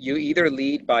like you either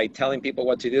lead by telling people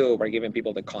what to do or by giving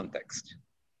people the context.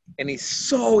 And it's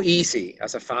so easy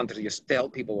as a founder to just tell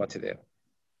people what to do.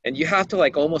 And you have to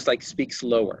like almost like speak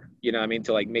slower, you know what I mean?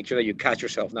 To like make sure that you catch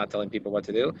yourself not telling people what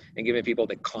to do and giving people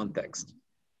the context.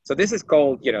 So this is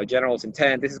called, general's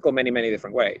intent. This is called many, many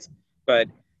different ways. But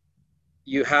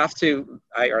you have to,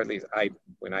 or at least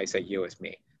when I say you, it's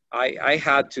me. I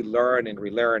had to learn and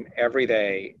relearn every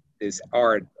day this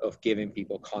art of giving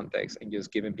people context and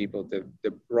just giving people the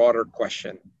broader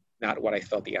question, not what I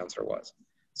thought the answer was.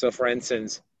 So for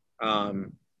instance,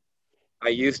 I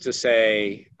used to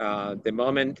say the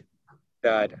moment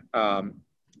that an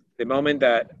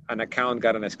account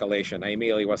got an escalation, I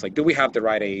immediately was like, do we have the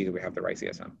right AE? Do we have the right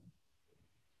CSM?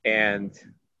 And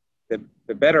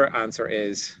the better answer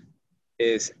is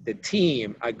the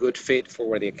team a good fit for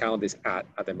where the account is at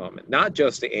the moment? Not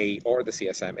just the AE or the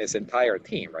CSM, it's the entire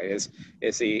team, right?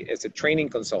 It's a training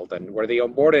consultant, where they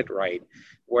onboarded right,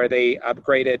 where they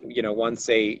upgraded, once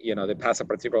they pass a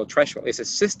particular threshold. Is a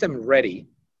system ready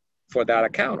for that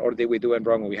account, or did we do it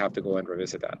wrong and we have to go and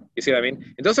revisit that? You see what I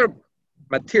mean? And those are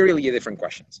materially different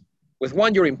questions. With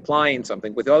one, you're implying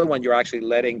something. With the other one, you're actually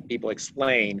letting people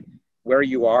explain where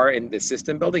you are in the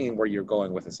system building and where you're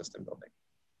going with the system building.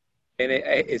 And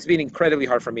it's been incredibly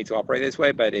hard for me to operate this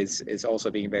way, but it's also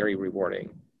been very rewarding,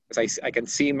 because I can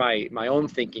see my own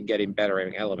thinking getting better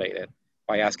and elevated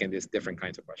by asking these different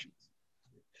kinds of questions.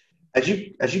 As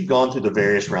you've gone through the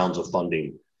various rounds of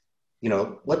funding,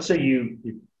 let's say you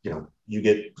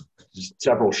get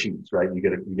several sheets, right? You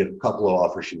get a couple of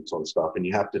offer sheets on stuff, and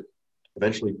you have to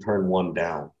eventually turn one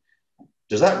down.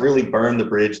 Does that really burn the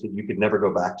bridge that you could never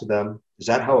go back to them? Is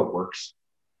that how it works?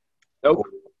 Nope.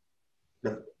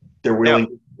 They're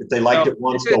willing, if they liked it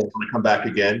once, they'll want to come back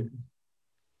again.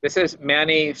 This is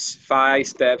Manny's 5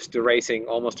 steps to raising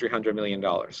almost $300 million.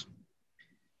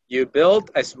 You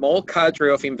build a small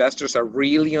cadre of investors that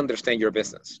really understand your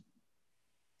business.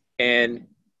 And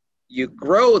you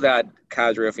grow that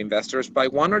cadre of investors by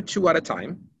 1 or 2 at a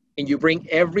time, and you bring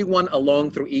everyone along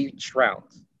through each round.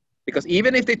 Because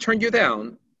even if they turn you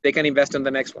down, they can invest in the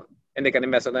next one, and they can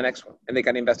invest in the next one, and they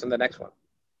can invest in the next one.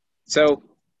 So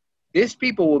these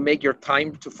people will make your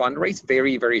time to fundraise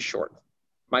very, very short.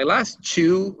 My last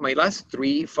 3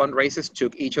 fundraisers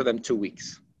took each of them 2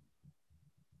 weeks.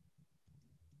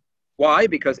 Why?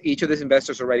 Because each of these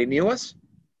investors already knew us.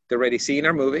 They're already seen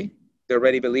our movie. They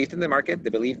already believed in the market. They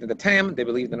believed in the TAM. They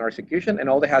believed in our execution. And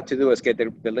all they had to do was get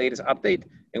the latest update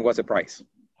and what's the price.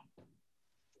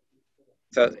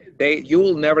 So you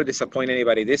will never disappoint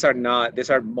anybody. These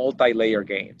are multi-layer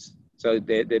games. So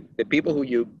the people who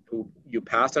you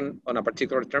pass on a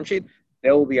particular term sheet,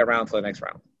 they will be around for the next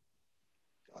round.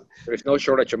 There's no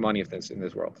shortage of money in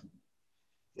this world.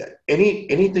 Yeah.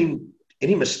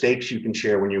 Any mistakes you can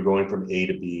share when you're going from A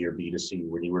to B or B to C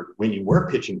when you were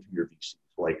pitching to your VCs?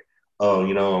 Like,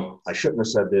 I shouldn't have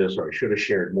said this, or I should have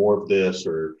shared more of this,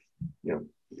 or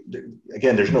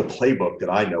again, there's no playbook that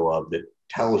I know of that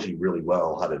tells you really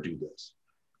well how to do this.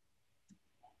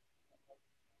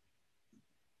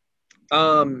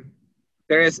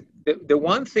 There is the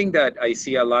one thing that I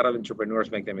see a lot of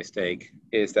entrepreneurs make the mistake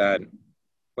is that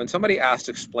when somebody asks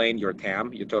to explain your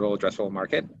TAM, your total addressable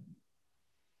market,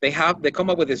 they come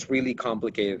up with this really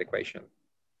complicated equation.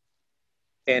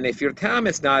 And if your TAM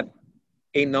is not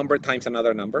a number times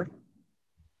another number,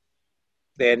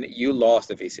 then you lost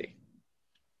the VC.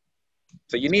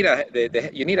 So you need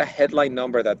a headline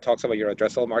number that talks about your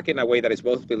addressable market in a way that is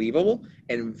both believable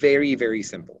and very, very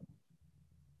simple.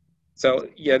 So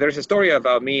yeah, there's a story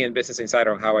about me in Business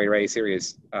Insider on how I raised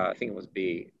Series, I think it was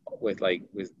B, with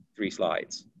 3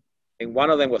 slides. And one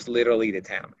of them was literally the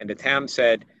TAM. And the TAM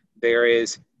said there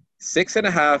is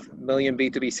 6.5 million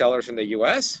B2B sellers in the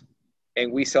US,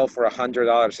 and we sell for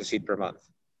 $100 a seat per month.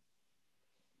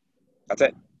 That's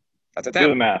it. That's a TAM. Do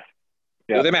the math.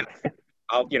 Yeah. Do the math.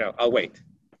 I'll wait.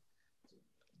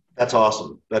 That's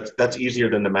awesome. That's easier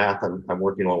than the math I'm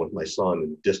working on with my son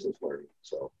in distance learning.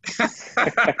 So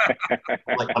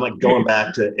I'm like going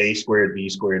back to A squared, B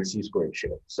squared, C squared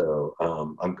shit. So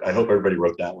I hope everybody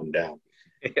wrote that one down.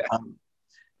 Yeah.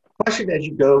 Question: as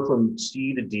you go from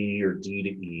C to D or D to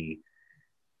E,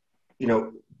 you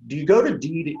know, do you go to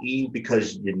D to E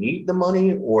because you need the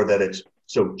money, or that it's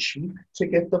so cheap to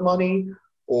get the money,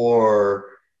 or,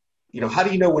 you know, how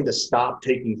do you know when to stop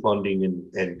taking funding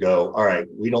and go, all right,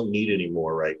 we don't need any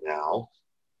more right now?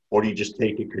 Or do you just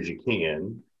take it because you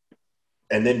can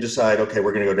and then decide, okay,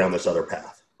 we're going to go down this other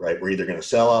path, right? We're either going to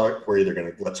sell out, we're either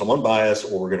going to let someone buy us,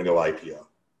 or we're going to go IPO.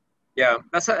 Yeah,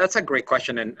 that's a great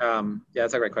question. And yeah,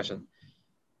 that's a great question.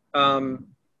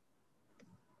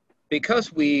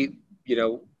 Because we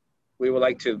would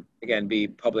like to, again, be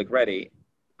public ready,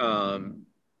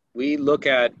 we look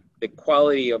at the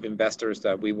quality of investors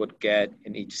that we would get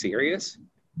in each series,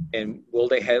 and will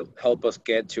they help us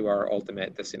get to our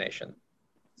ultimate destination.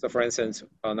 So for instance,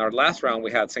 on our last round,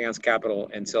 we had Sands Capital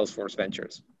and Salesforce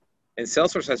Ventures. And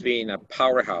Salesforce has been a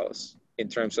powerhouse in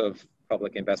terms of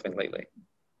public investment lately.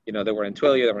 You know, they were in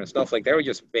Twilio, they were in Snowflake, they were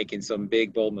just making some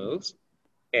big, bold moves.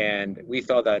 And we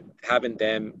thought that having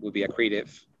them would be accretive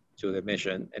to the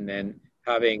mission. And then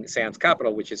having Sands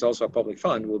Capital, which is also a public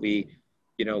fund, will be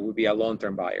a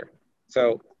long-term buyer.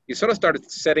 So you sort of started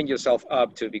setting yourself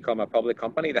up to become a public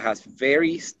company that has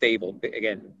very stable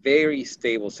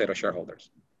set of shareholders.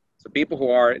 So people who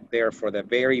are there for the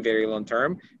very, very long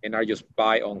term and are just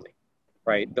buy only,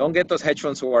 right? Don't get those hedge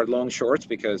funds who are long shorts,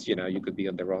 because, you know, you could be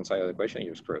on the wrong side of the equation and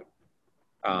you're screwed.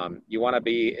 You want to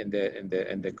be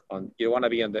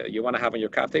you want to have on your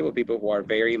cap table people who are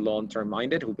very long-term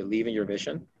minded, who believe in your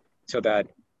vision, so that,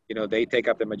 you know, they take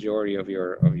up the majority of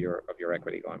your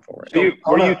equity going forward. So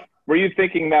were you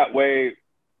thinking that way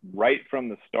right from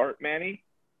the start, Manny?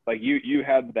 Like you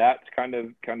had that kind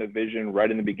of vision right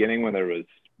in the beginning when there was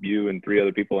you and 3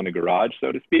 other people in a garage,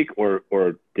 so to speak, or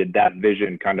did that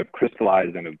vision kind of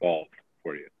crystallize and evolve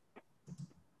for you?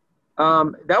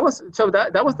 That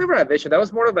was never a vision. That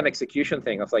was more of an execution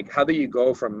thing of like, how do you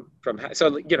go from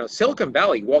so, you know, Silicon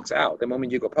Valley walks out the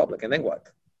moment you go public, and then what?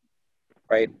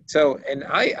 Right. So, and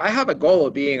I have a goal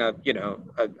of being I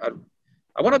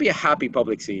want to be a happy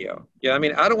public CEO. You know, I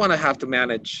mean, I don't want to have to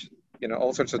manage, you know,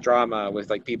 all sorts of drama with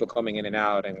like people coming in and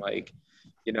out and like,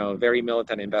 you know, very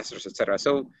militant investors, et cetera.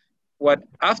 So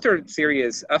after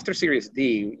Series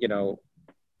D, you know,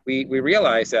 we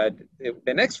realized that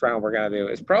the next round we're going to do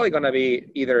is probably going to be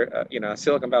either, a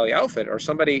Silicon Valley outfit or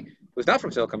somebody who's not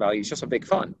from Silicon Valley. It's just a big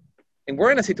fund. And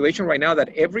we're in a situation right now that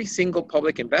every single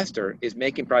public investor is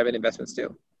making private investments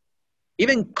too.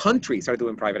 Even countries are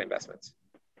doing private investments.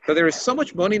 So there is so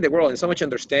much money in the world and so much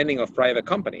understanding of private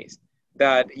companies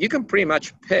that you can pretty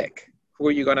much pick who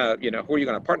are you gonna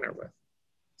partner with.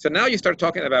 So now you start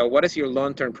talking about what is your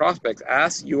long-term prospects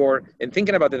and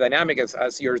thinking about the dynamic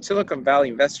as your Silicon Valley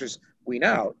investors wean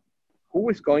out, who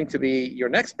is going to be your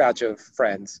next batch of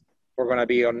friends who are going to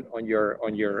be on your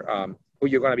who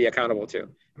you're going to be accountable to.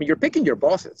 I mean, you're picking your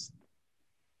bosses,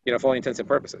 you know, for all intents and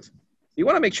purposes. You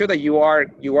want to make sure that you are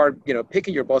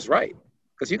picking your boss right,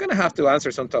 because you're going to have to answer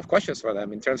some tough questions for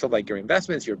them in terms of like your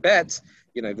investments, your bets,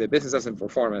 you know, if the business doesn't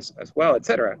perform as well, et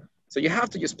cetera. So you have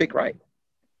to just pick right.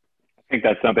 I think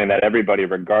that's something that everybody,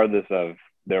 regardless of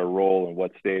their role and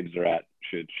what stage they're at,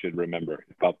 should remember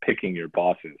about picking your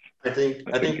bosses. I think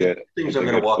the things I'm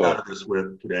going to walk out of this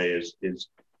with today is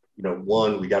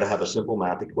one, we got to have a simple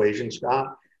math equation,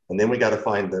 Scott, and then we got to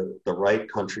find the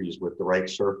right countries with the right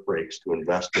surf breaks to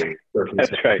invest in.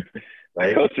 That's right.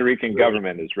 The Costa Rican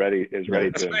government is ready to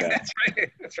invest.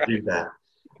 That's right. Do that.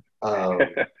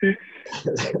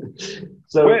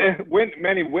 So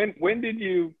Manny, when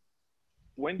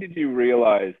did you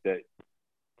realize that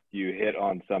you hit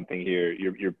on something here?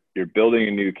 You're building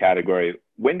a new category.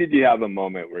 When did you have a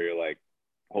moment where you're like,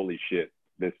 holy shit,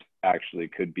 this actually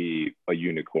could be a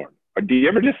unicorn? Or do you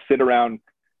ever just sit around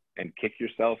and kick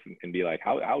yourself and be like,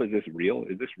 how is this real?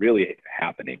 Is this really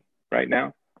happening right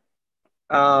now?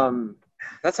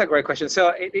 That's a great question.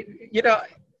 So,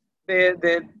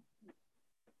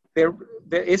 the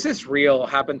is this real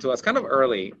happened to us kind of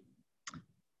early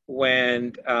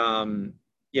when,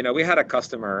 we had a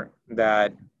customer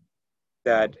that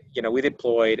we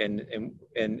deployed and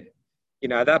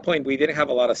at that point we didn't have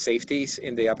a lot of safeties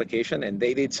in the application, and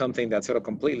they did something that sort of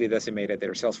completely decimated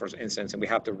their Salesforce instance, and we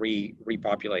have to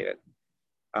repopulate it.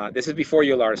 This is before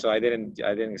you, Lars, so I didn't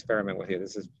experiment with you.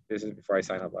 This is before I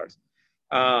signed up, Lars.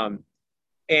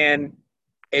 And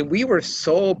we were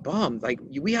so bummed. Like,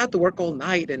 we had to work all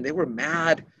night, and they were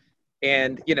mad.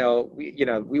 And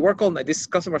we work all night. This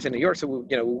customer's in New York, so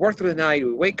we work through the night.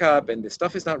 We wake up, and the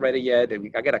stuff is not ready yet.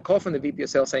 And I get a call from the VP of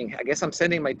Sales saying, "I guess I'm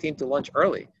sending my team to lunch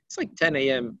early." It's like 10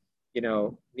 a.m.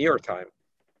 New York time,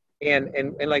 and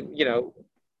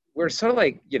we're sort of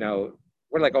like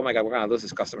we're like, oh my God, we're gonna lose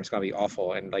this customer. It's gonna be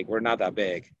awful, and like we're not that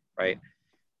big, right?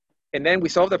 And then we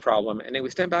solve the problem, and then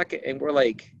we stand back, and we're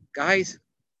like, guys,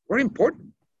 we're important.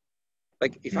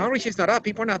 Like if outreach is not up,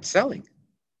 people are not selling.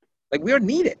 Like we are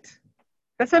needed.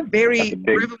 That's a very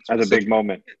that's a big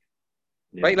moment.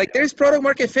 Right? Like there's product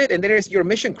market fit and there's your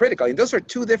mission critical. And those are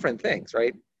two different things,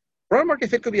 right? Product market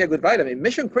fit could be a good vitamin.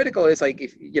 Mission critical is like,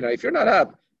 if you're not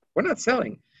up, we're not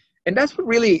selling. And that's what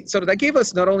really, so that gave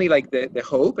us not only like the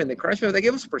hope and the encouragement, but that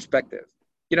gave us perspective,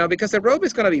 because the road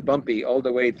is going to be bumpy all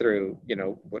the way through,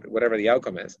 whatever the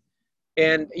outcome is.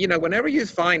 And, whenever you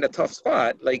find a tough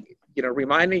spot, like,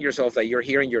 reminding yourself that you're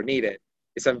here and you're needed,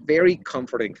 it's a very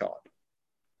comforting thought,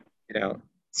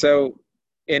 So,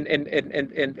 and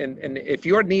if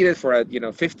you're needed for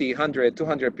a, 50, 100,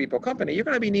 200 people company, you're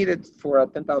going to be needed for a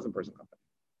 10,000 person company.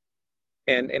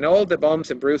 And all the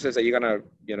bumps and bruises that you're going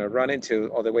to, run into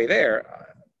all the way there,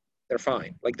 they're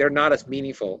fine. Like they're not as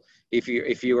meaningful if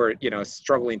you are,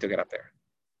 struggling to get up there.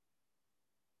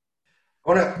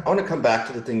 I want to come back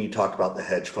to the thing you talked about, the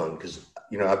hedge fund, because,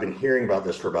 I've been hearing about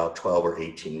this for about 12 or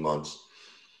 18 months.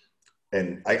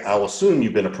 And I'll assume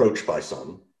you've been approached by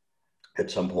some at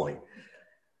some point.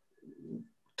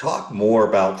 Talk more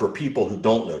about, for people who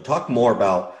don't know, talk more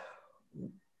about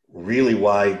really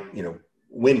why,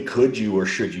 when could you or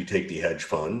should you take the hedge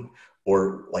fund,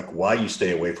 or like why you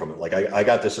stay away from it. Like I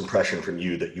got this impression from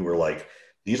you that you were like,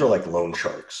 these are like loan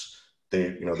sharks.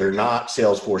 They're not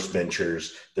Salesforce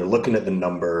ventures. They're looking at the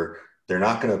number. They're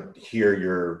not going to hear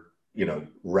your,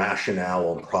 rationale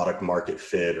on product market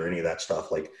fit or any of that stuff.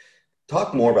 Like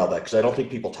talk more about that, because I don't think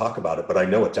people talk about it, but I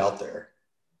know it's out there.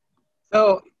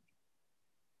 So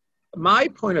my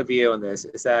point of view on this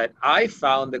is that I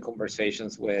found the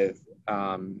conversations with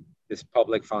this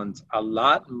public funds a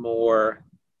lot more,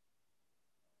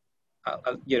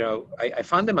 I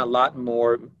found them a lot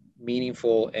more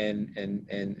meaningful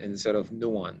and sort of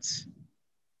nuance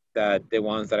that the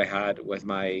ones that I had with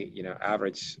my,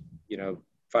 average,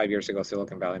 5 years ago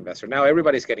Silicon Valley investor. Now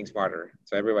everybody's getting smarter.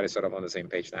 So everybody's sort of on the same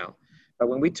page now. But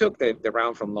when we took the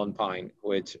round from Lone Pine,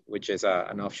 which is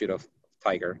an offshoot of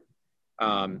Tiger,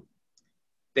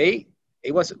 it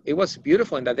was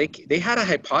beautiful in that they had a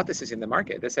hypothesis in the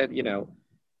market. They said,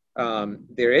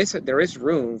 there is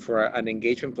room for an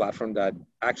engagement platform that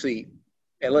actually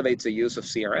elevates the use of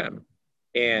CRM.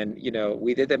 And,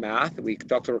 we did the math, we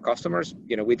talked to our customers,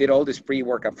 we did all this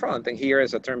pre-work up front, and here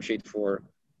is a term sheet for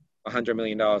 $100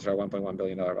 million or $1.1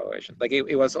 billion valuation. Like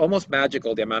it was almost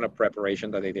magical, the amount of preparation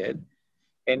that they did.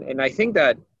 And I think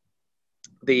that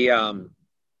the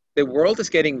world is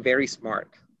getting very smart,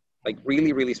 like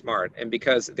really, really smart. And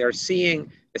because they're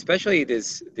seeing, especially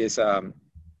this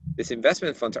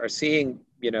investment funds are seeing,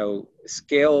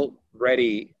 scale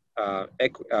ready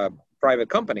private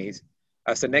companies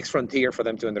as the next frontier for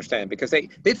them to understand, because they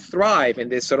thrive in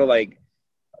this sort of like,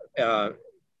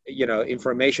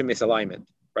 information misalignment,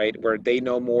 right? Where they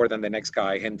know more than the next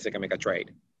guy, hence they can make a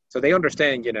trade. So they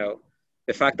understand,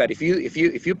 the fact that if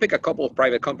you pick a couple of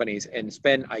private companies and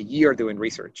spend a year doing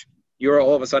research, you're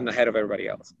all of a sudden ahead of everybody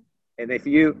else. And if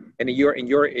you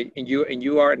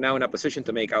are now in a position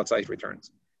to make outsized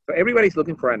returns. So everybody's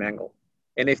looking for an angle.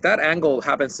 And if that angle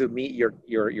happens to meet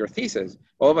your thesis,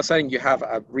 all of a sudden you have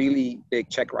a really big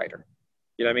check writer.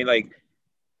 You know what I mean? Like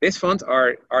these funds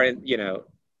are in,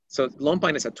 so Lone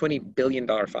Pine is a $20 billion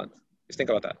fund. Just think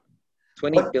about that.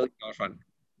 $20 billion fund.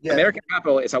 Yeah. American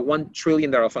Capital is a $1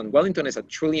 trillion fund. Wellington is a $1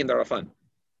 trillion fund.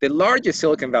 The largest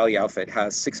Silicon Valley outfit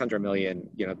has 600 million,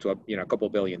 to a couple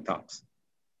billion tops.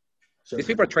 So these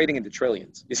people are trading into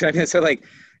trillions. You see what I mean? So like,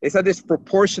 it's a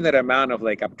disproportionate amount of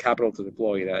like capital to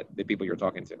deploy that the people you're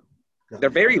talking to. Yeah.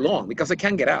 They're very long because they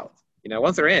can't get out.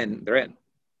 Once they're in, they're in.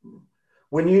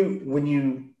 When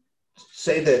you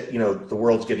say that, the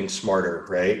world's getting smarter,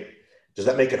 right? Does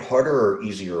that make it harder or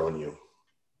easier on you?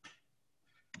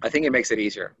 I think it makes it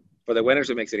easier. For the winners,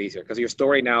 it makes it easier because your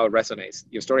story now resonates.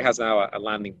 Your story has now a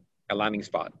landing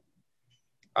spot.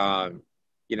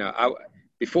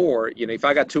 Before, if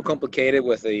I got too complicated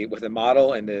with the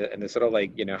model and the sort of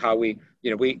like, how we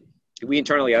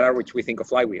internally at Outreach, we think of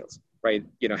flywheels, right?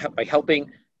 By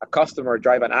helping a customer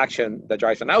drive an action that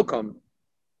drives an outcome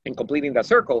and completing that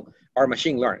circle, our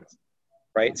machine learns,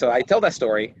 right? So I tell that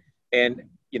story and,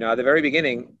 at the very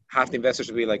beginning, half the investors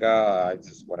would be like, it's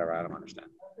just whatever, I don't understand.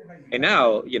 And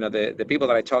now, the people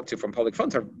that I talk to from public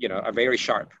funds are, are very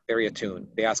sharp, very attuned.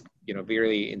 They ask,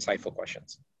 very insightful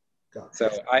questions. So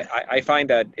I find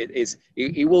that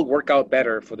it will work out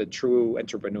better for the true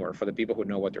entrepreneur, for the people who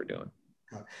know what they're doing.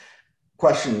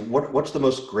 Question, what's the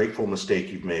most grateful mistake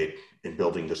you've made in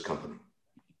building this company?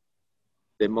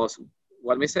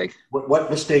 What mistake? What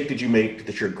mistake did you make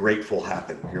that you're grateful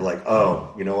happened? You're like,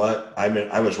 oh, you know what?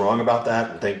 I was wrong about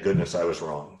that, and thank goodness I was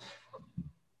wrong.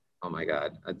 Oh my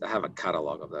God, I have a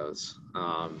catalog of those.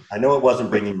 I know it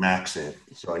wasn't bringing Max in,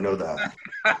 so I know that.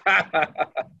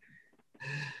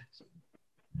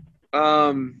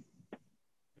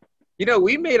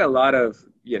 We made a lot of,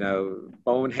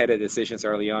 boneheaded decisions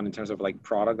early on in terms of like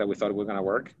product that we thought were going to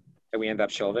work that we end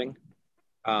up shelving.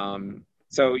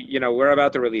 So, we're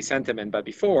about to release sentiment, but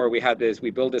before we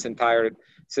built this entire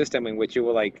system in which you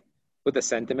will like put the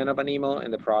sentiment of an email in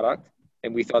the product.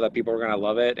 And we thought that people were going to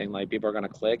love it and like people are going to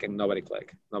click, and nobody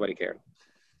clicked. Nobody cared.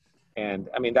 And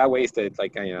I mean, that wasted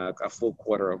like, a full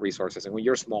quarter of resources. And when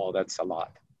you're small, that's a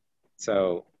lot.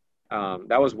 So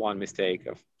that was one mistake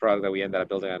of product that we ended up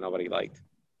building that nobody liked.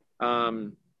 I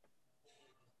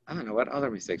don't know what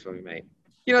other mistakes have we made.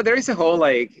 There is a whole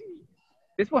like,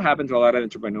 this will happen to a lot of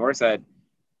entrepreneurs that,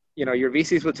 your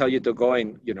VCs will tell you to go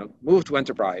and, move to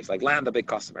enterprise, like land a big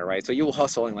customer, right? So you will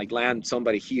hustle and like land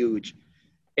somebody huge.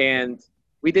 And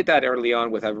we did that early on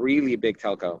with a really big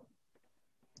telco.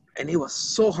 And it was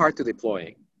so hard to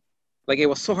deploy. Like it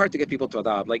was so hard to get people to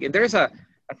adopt. Like, and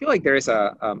I feel like there is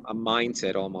a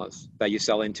mindset almost that you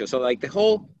sell into. So like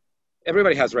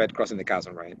everybody has read Crossing the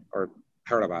Chasm, right? Or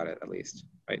heard about it at least,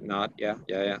 right? Not, yeah.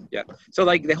 So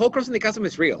like the whole Crossing the Chasm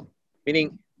is real.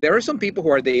 Meaning there are some people who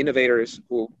are the innovators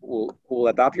who will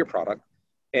adopt your product,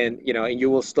 and you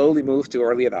will slowly move to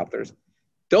early adopters.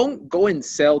 Don't go and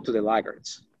sell to the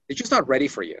laggards. They're just not ready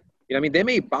for you. They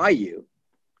may buy you,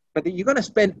 but you're going to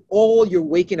spend all your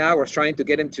waking hours trying to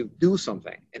get them to do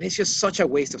something. And it's just such a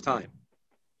waste of time.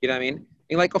 You know what I mean?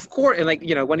 And like, of course, and like,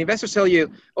 when investors tell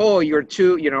you, oh,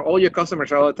 all your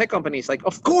customers are all tech companies, like,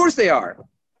 of course they are,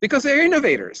 because they're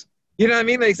innovators. You know what I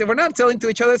mean? Like, so we're not selling to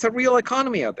each other. It's a real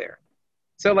economy out there.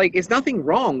 So like, it's nothing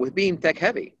wrong with being tech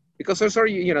heavy, because they're sort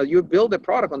of, you build a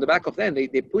product on the back of them. They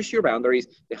push your boundaries.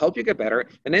 They help you get better.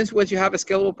 And then once you have a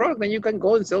scalable product, then you can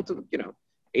go and sell to,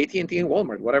 AT&T and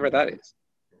Walmart, whatever that is.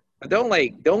 But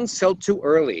don't sell too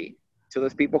early to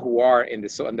those people who are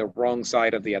on the wrong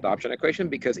side of the adoption equation,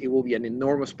 because it will be an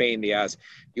enormous pain in the ass.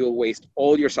 You will waste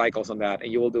all your cycles on that,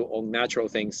 and you will do unnatural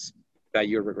things that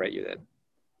you'll regret you did.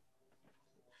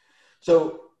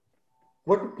 So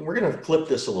we're going to flip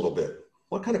this a little bit.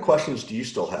 What kind of questions do you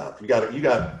still have? You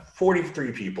got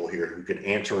 43 people here who can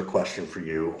answer a question for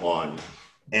you on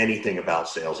anything about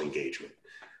sales engagement.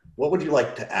 What would you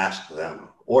like to ask them,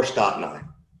 or Scott and I?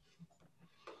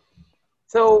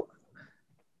 So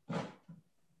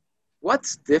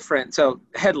what's different? So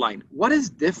headline, what is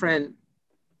different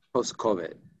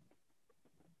post-COVID?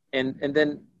 And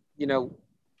then,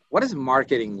 what is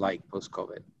marketing like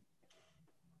post-COVID?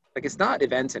 Like, it's not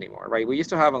events anymore, right? We used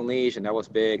to have Unleash, and that was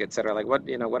big, et cetera. Like, what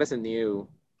is a new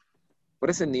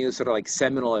sort of like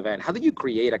seminal event? How did you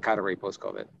create a category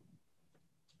post-COVID?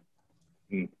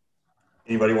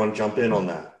 Anybody want to jump in on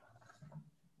that?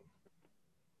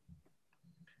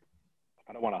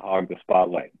 I don't want to hog the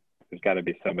spotlight. There's got to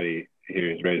be somebody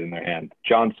here who's raising their hand.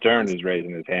 John Stern is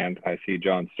raising his hand. I see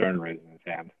John Stern raising his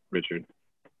hand. Richard.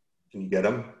 Can you get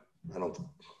him?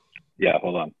 Yeah,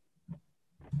 hold on.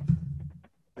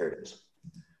 There it is.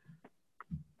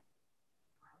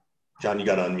 John, you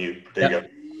got to unmute. There you go.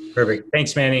 Perfect.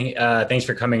 Thanks, Manny. Thanks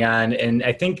for coming on. And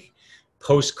I think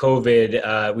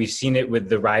post-COVID, we've seen it with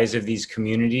the rise of these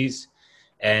communities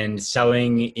and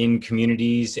selling in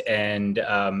communities, and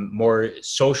more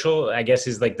social, I guess,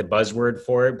 is like the buzzword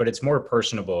for it, but it's more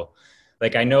personable.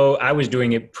 Like, I know I was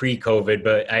doing it pre-COVID,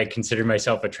 but I consider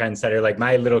myself a trendsetter. Like,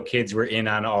 my little kids were in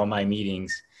on all my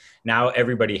meetings. Now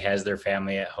everybody has their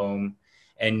family at home.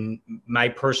 And my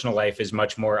personal life is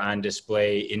much more on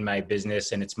display in my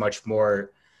business, and it's much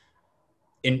more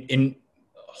in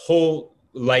whole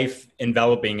life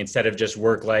enveloping instead of just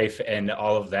work life and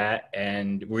all of that.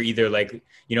 And we're either like,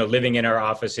 living in our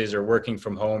offices or working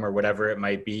from home or whatever it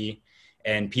might be.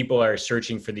 And people are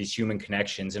searching for these human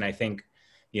connections. And I think,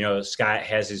 Scott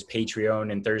has his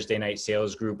Patreon and Thursday Night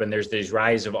Sales group, and there's this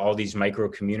rise of all these micro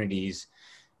communities.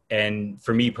 And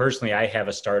for me personally, I have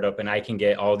a startup, and I can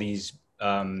get all these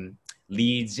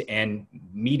leads and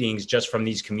meetings just from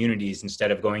these communities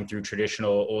instead of going through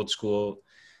traditional old school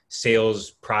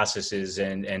sales processes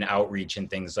and outreach and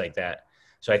things like that.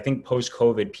 So I think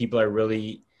post-COVID, people are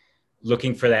really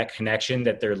looking for that connection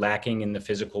that they're lacking in the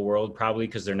physical world, probably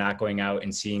because they're not going out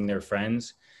and seeing their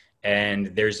friends. And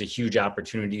there's a huge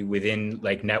opportunity within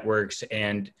like networks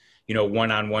and,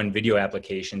 one-on-one video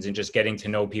applications, and just getting to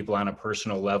know people on a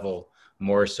personal level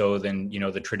more so than,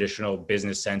 the traditional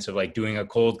business sense of like doing a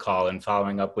cold call and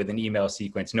following up with an email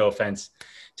sequence. No offense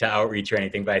to outreach or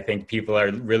anything, but I think people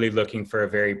are really looking for a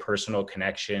very personal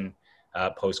connection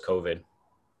post-COVID.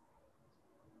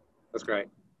 That's great.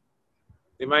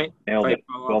 You might Nailed it.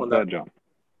 follow up Well on said, that. John.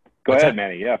 Go ahead,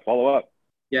 Manny. Yeah, follow up.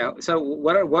 Yeah. So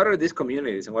what are these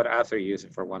communities and what apps are you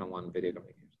using for one-on-one video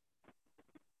communication?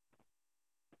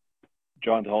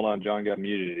 John, hold on. John got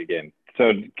muted again.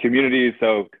 So communities.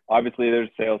 So obviously there's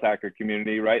Sales Hacker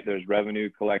community, right? There's Revenue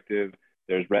Collective.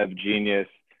 There's Rev Genius.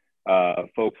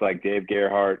 Folks like Dave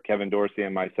Gerhardt, Kevin Dorsey,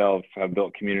 and myself have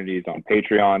built communities on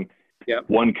Patreon. Yep.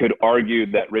 One could argue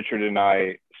that Richard and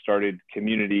I started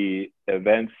community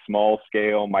events, small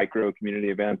scale, micro community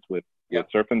events with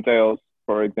Surf and Sales,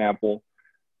 for example.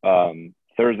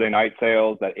 Thursday night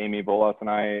sales that Amy Bolas and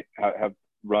I have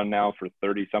run now for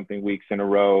 30 something weeks in a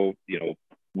row,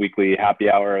 weekly happy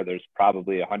hour. There's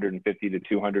probably 150 to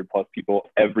 200 plus people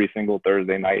every single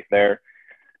Thursday night there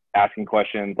asking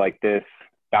questions like this,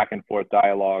 back and forth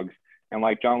dialogues. And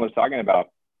like John was talking about,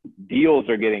 deals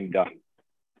are getting done,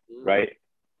 right?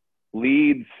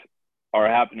 Leads are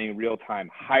happening real time.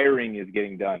 Hiring is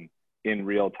getting done in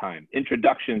real time.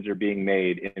 Introductions are being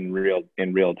made in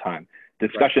real time.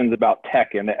 Discussions about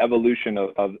tech and the evolution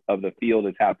of the field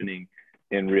is happening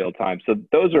in real time. So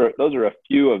those are a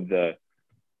few of the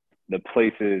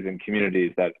places and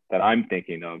communities that I'm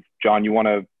thinking of. John, you want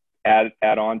to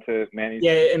add on to Manny's?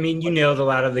 Yeah, I mean, you nailed a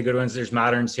lot of the good ones. There's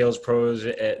Modern Sales Pros.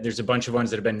 There's a bunch of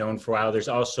ones that have been known for a while. There's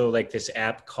also like this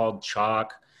app called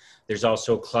Chalk. There's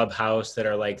also Clubhouse that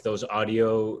are like those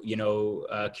audio,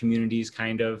 communities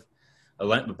kind of.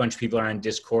 A bunch of people are on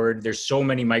Discord. There's so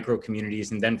many micro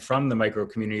communities. And then from the micro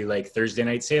community, like Thursday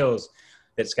Night Sales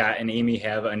that Scott and Amy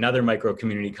have, another micro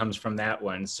community comes from that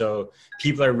one. So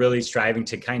people are really striving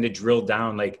to kind of drill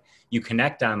down, like you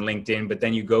connect on LinkedIn, but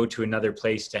then you go to another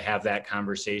place to have that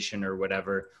conversation or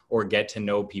whatever, or get to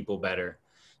know people better.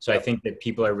 So I think that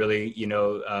people are really,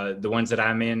 the ones that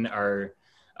I'm in are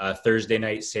Thursday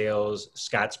Night Sales,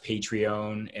 Scott's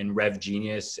Patreon, and Rev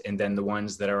Genius, and then the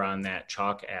ones that are on that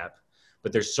Chalk app.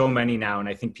 But there's so many now, and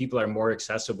I think people are more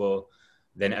accessible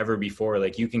than ever before.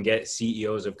 Like you can get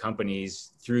CEOs of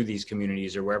companies through these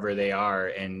communities or wherever they are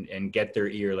and get their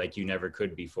ear like you never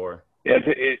could before. Yeah,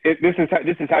 this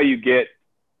is how you get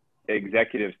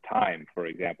executives time, for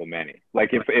example, Manny. Like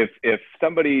if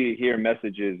somebody here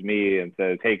messages me and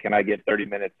says, "Hey, can I get 30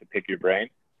 minutes to pick your brain?"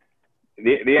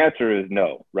 The answer is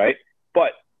no, right?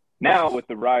 But now with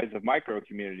the rise of micro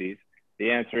communities,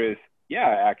 the answer is, yeah,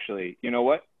 actually, you know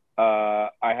what?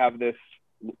 I have this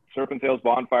Surf and Sales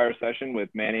bonfire session with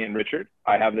Manny and Richard.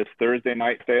 I have this Thursday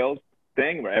night sales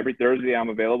thing where every Thursday I'm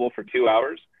available for 2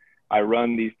 hours. I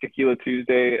run these Tequila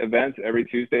Tuesday events every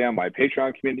Tuesday on my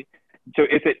Patreon community. So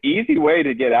it's an easy way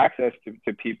to get access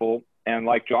to people. And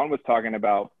like John was talking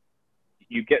about,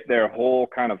 you get their whole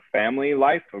kind of family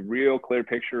life, a real clear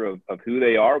picture of who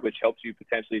they are, which helps you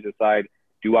potentially decide,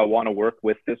 do I want to work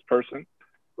with this person,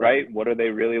 right? What are they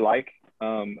really like?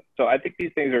 So I think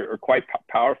these things are quite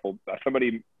powerful.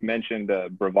 Somebody mentioned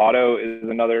Bravado is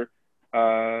another,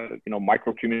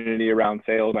 micro community around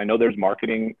sales. I know there's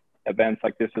marketing events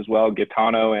like this as well.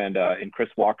 Gitano and Chris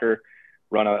Walker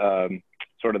run a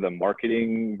sort of the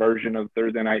marketing version of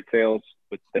Thursday Night Sales,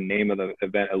 which the name of the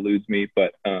event eludes me.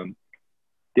 But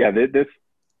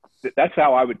that's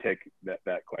how I would take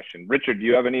that question. Richard, do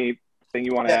you have anything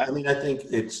you want to add? I mean, I think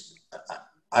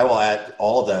I will add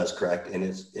all of that is correct. And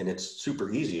it's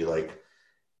super easy. Like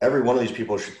every one of these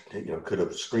people could have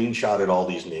screenshotted all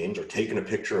these names or taken a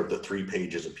picture of the 3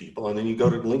 pages of people. And then you go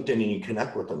to LinkedIn and you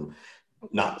connect with them,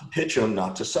 not to pitch them,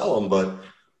 not to sell them, but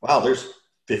wow, there's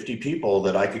 50 people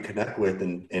that I could connect with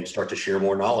and start to share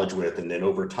more knowledge with. And then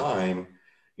over time,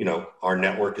 our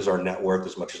network is our net worth,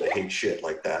 as much as I hate shit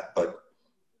like that, but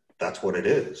that's what it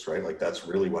is, right? Like that's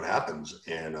really what happens.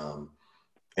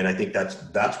 And I think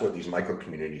that's what these micro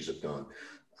communities have done.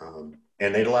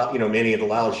 And they allow, Manny, it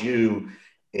allows you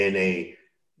in a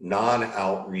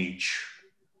non-outreach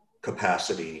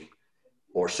capacity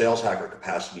or sales hacker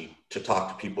capacity to talk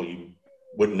to people you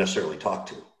wouldn't necessarily talk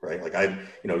to, right? Like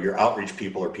your outreach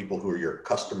people are people who are your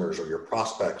customers or your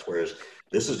prospects, whereas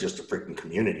this is just a freaking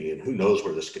community and who knows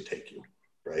where this could take you,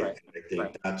 right? And I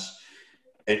think that's,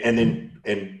 and then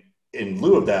in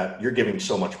lieu of that, you're giving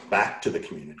so much back to the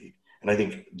community. And I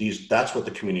think that's what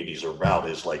the communities are about,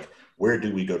 is like, where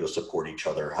do we go to support each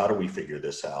other? How do we figure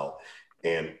this out?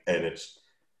 And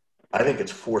I think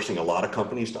it's forcing a lot of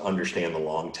companies to understand the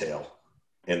long tail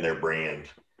in their brand.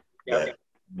 That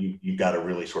you've got to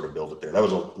really sort of build it there. That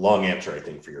was a long answer, I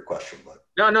think, for your question, but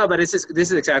no, but this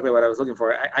is exactly what I was looking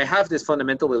for. I have this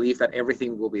fundamental belief that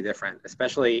everything will be different,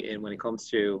 especially when it comes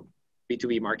to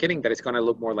B2B marketing, that it's going to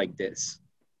look more like this,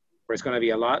 where it's going to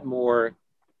be a lot more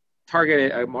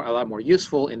targeted, a lot more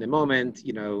useful in the moment.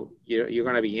 You're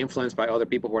going to be influenced by other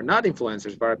people who are not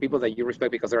influencers, but are people that you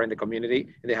respect because they're in the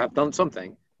community and they have done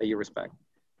something that you respect,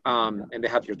 and they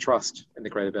have your trust and the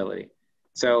credibility.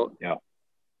 So Yeah.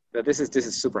 this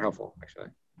is super helpful, actually.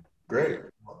 Great.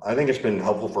 I think it's been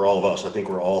helpful for all of us. I think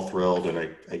we're all thrilled, and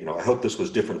I hope this was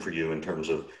different for you in terms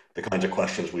of the kinds of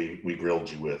questions we grilled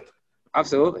you with.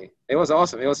 Absolutely, it was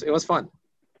awesome. It was fun.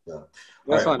 Yeah. It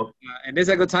was All right. fun, and this is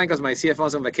a good time because my CFO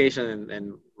is on vacation,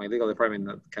 and my legal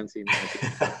department can't see me.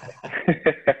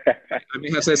 I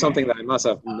may have said something that I must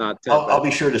have not said. I'll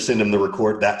be sure to send him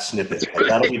that snippet.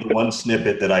 That'll be the one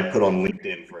snippet that I put on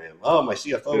LinkedIn for him. Oh, my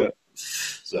CFO. Yeah.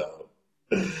 So,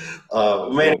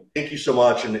 man, thank you so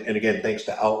much. And again, thanks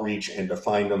to Outreach and to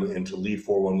Find Them and to Lead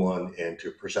 411 and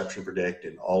to Perception Predict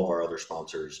and all of our other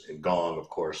sponsors and Gong, of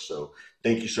course. So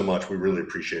thank you so much. We really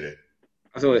appreciate it.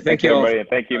 Absolutely. Thank you, everybody. And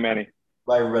thank you, Manny.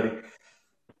 Bye, everybody.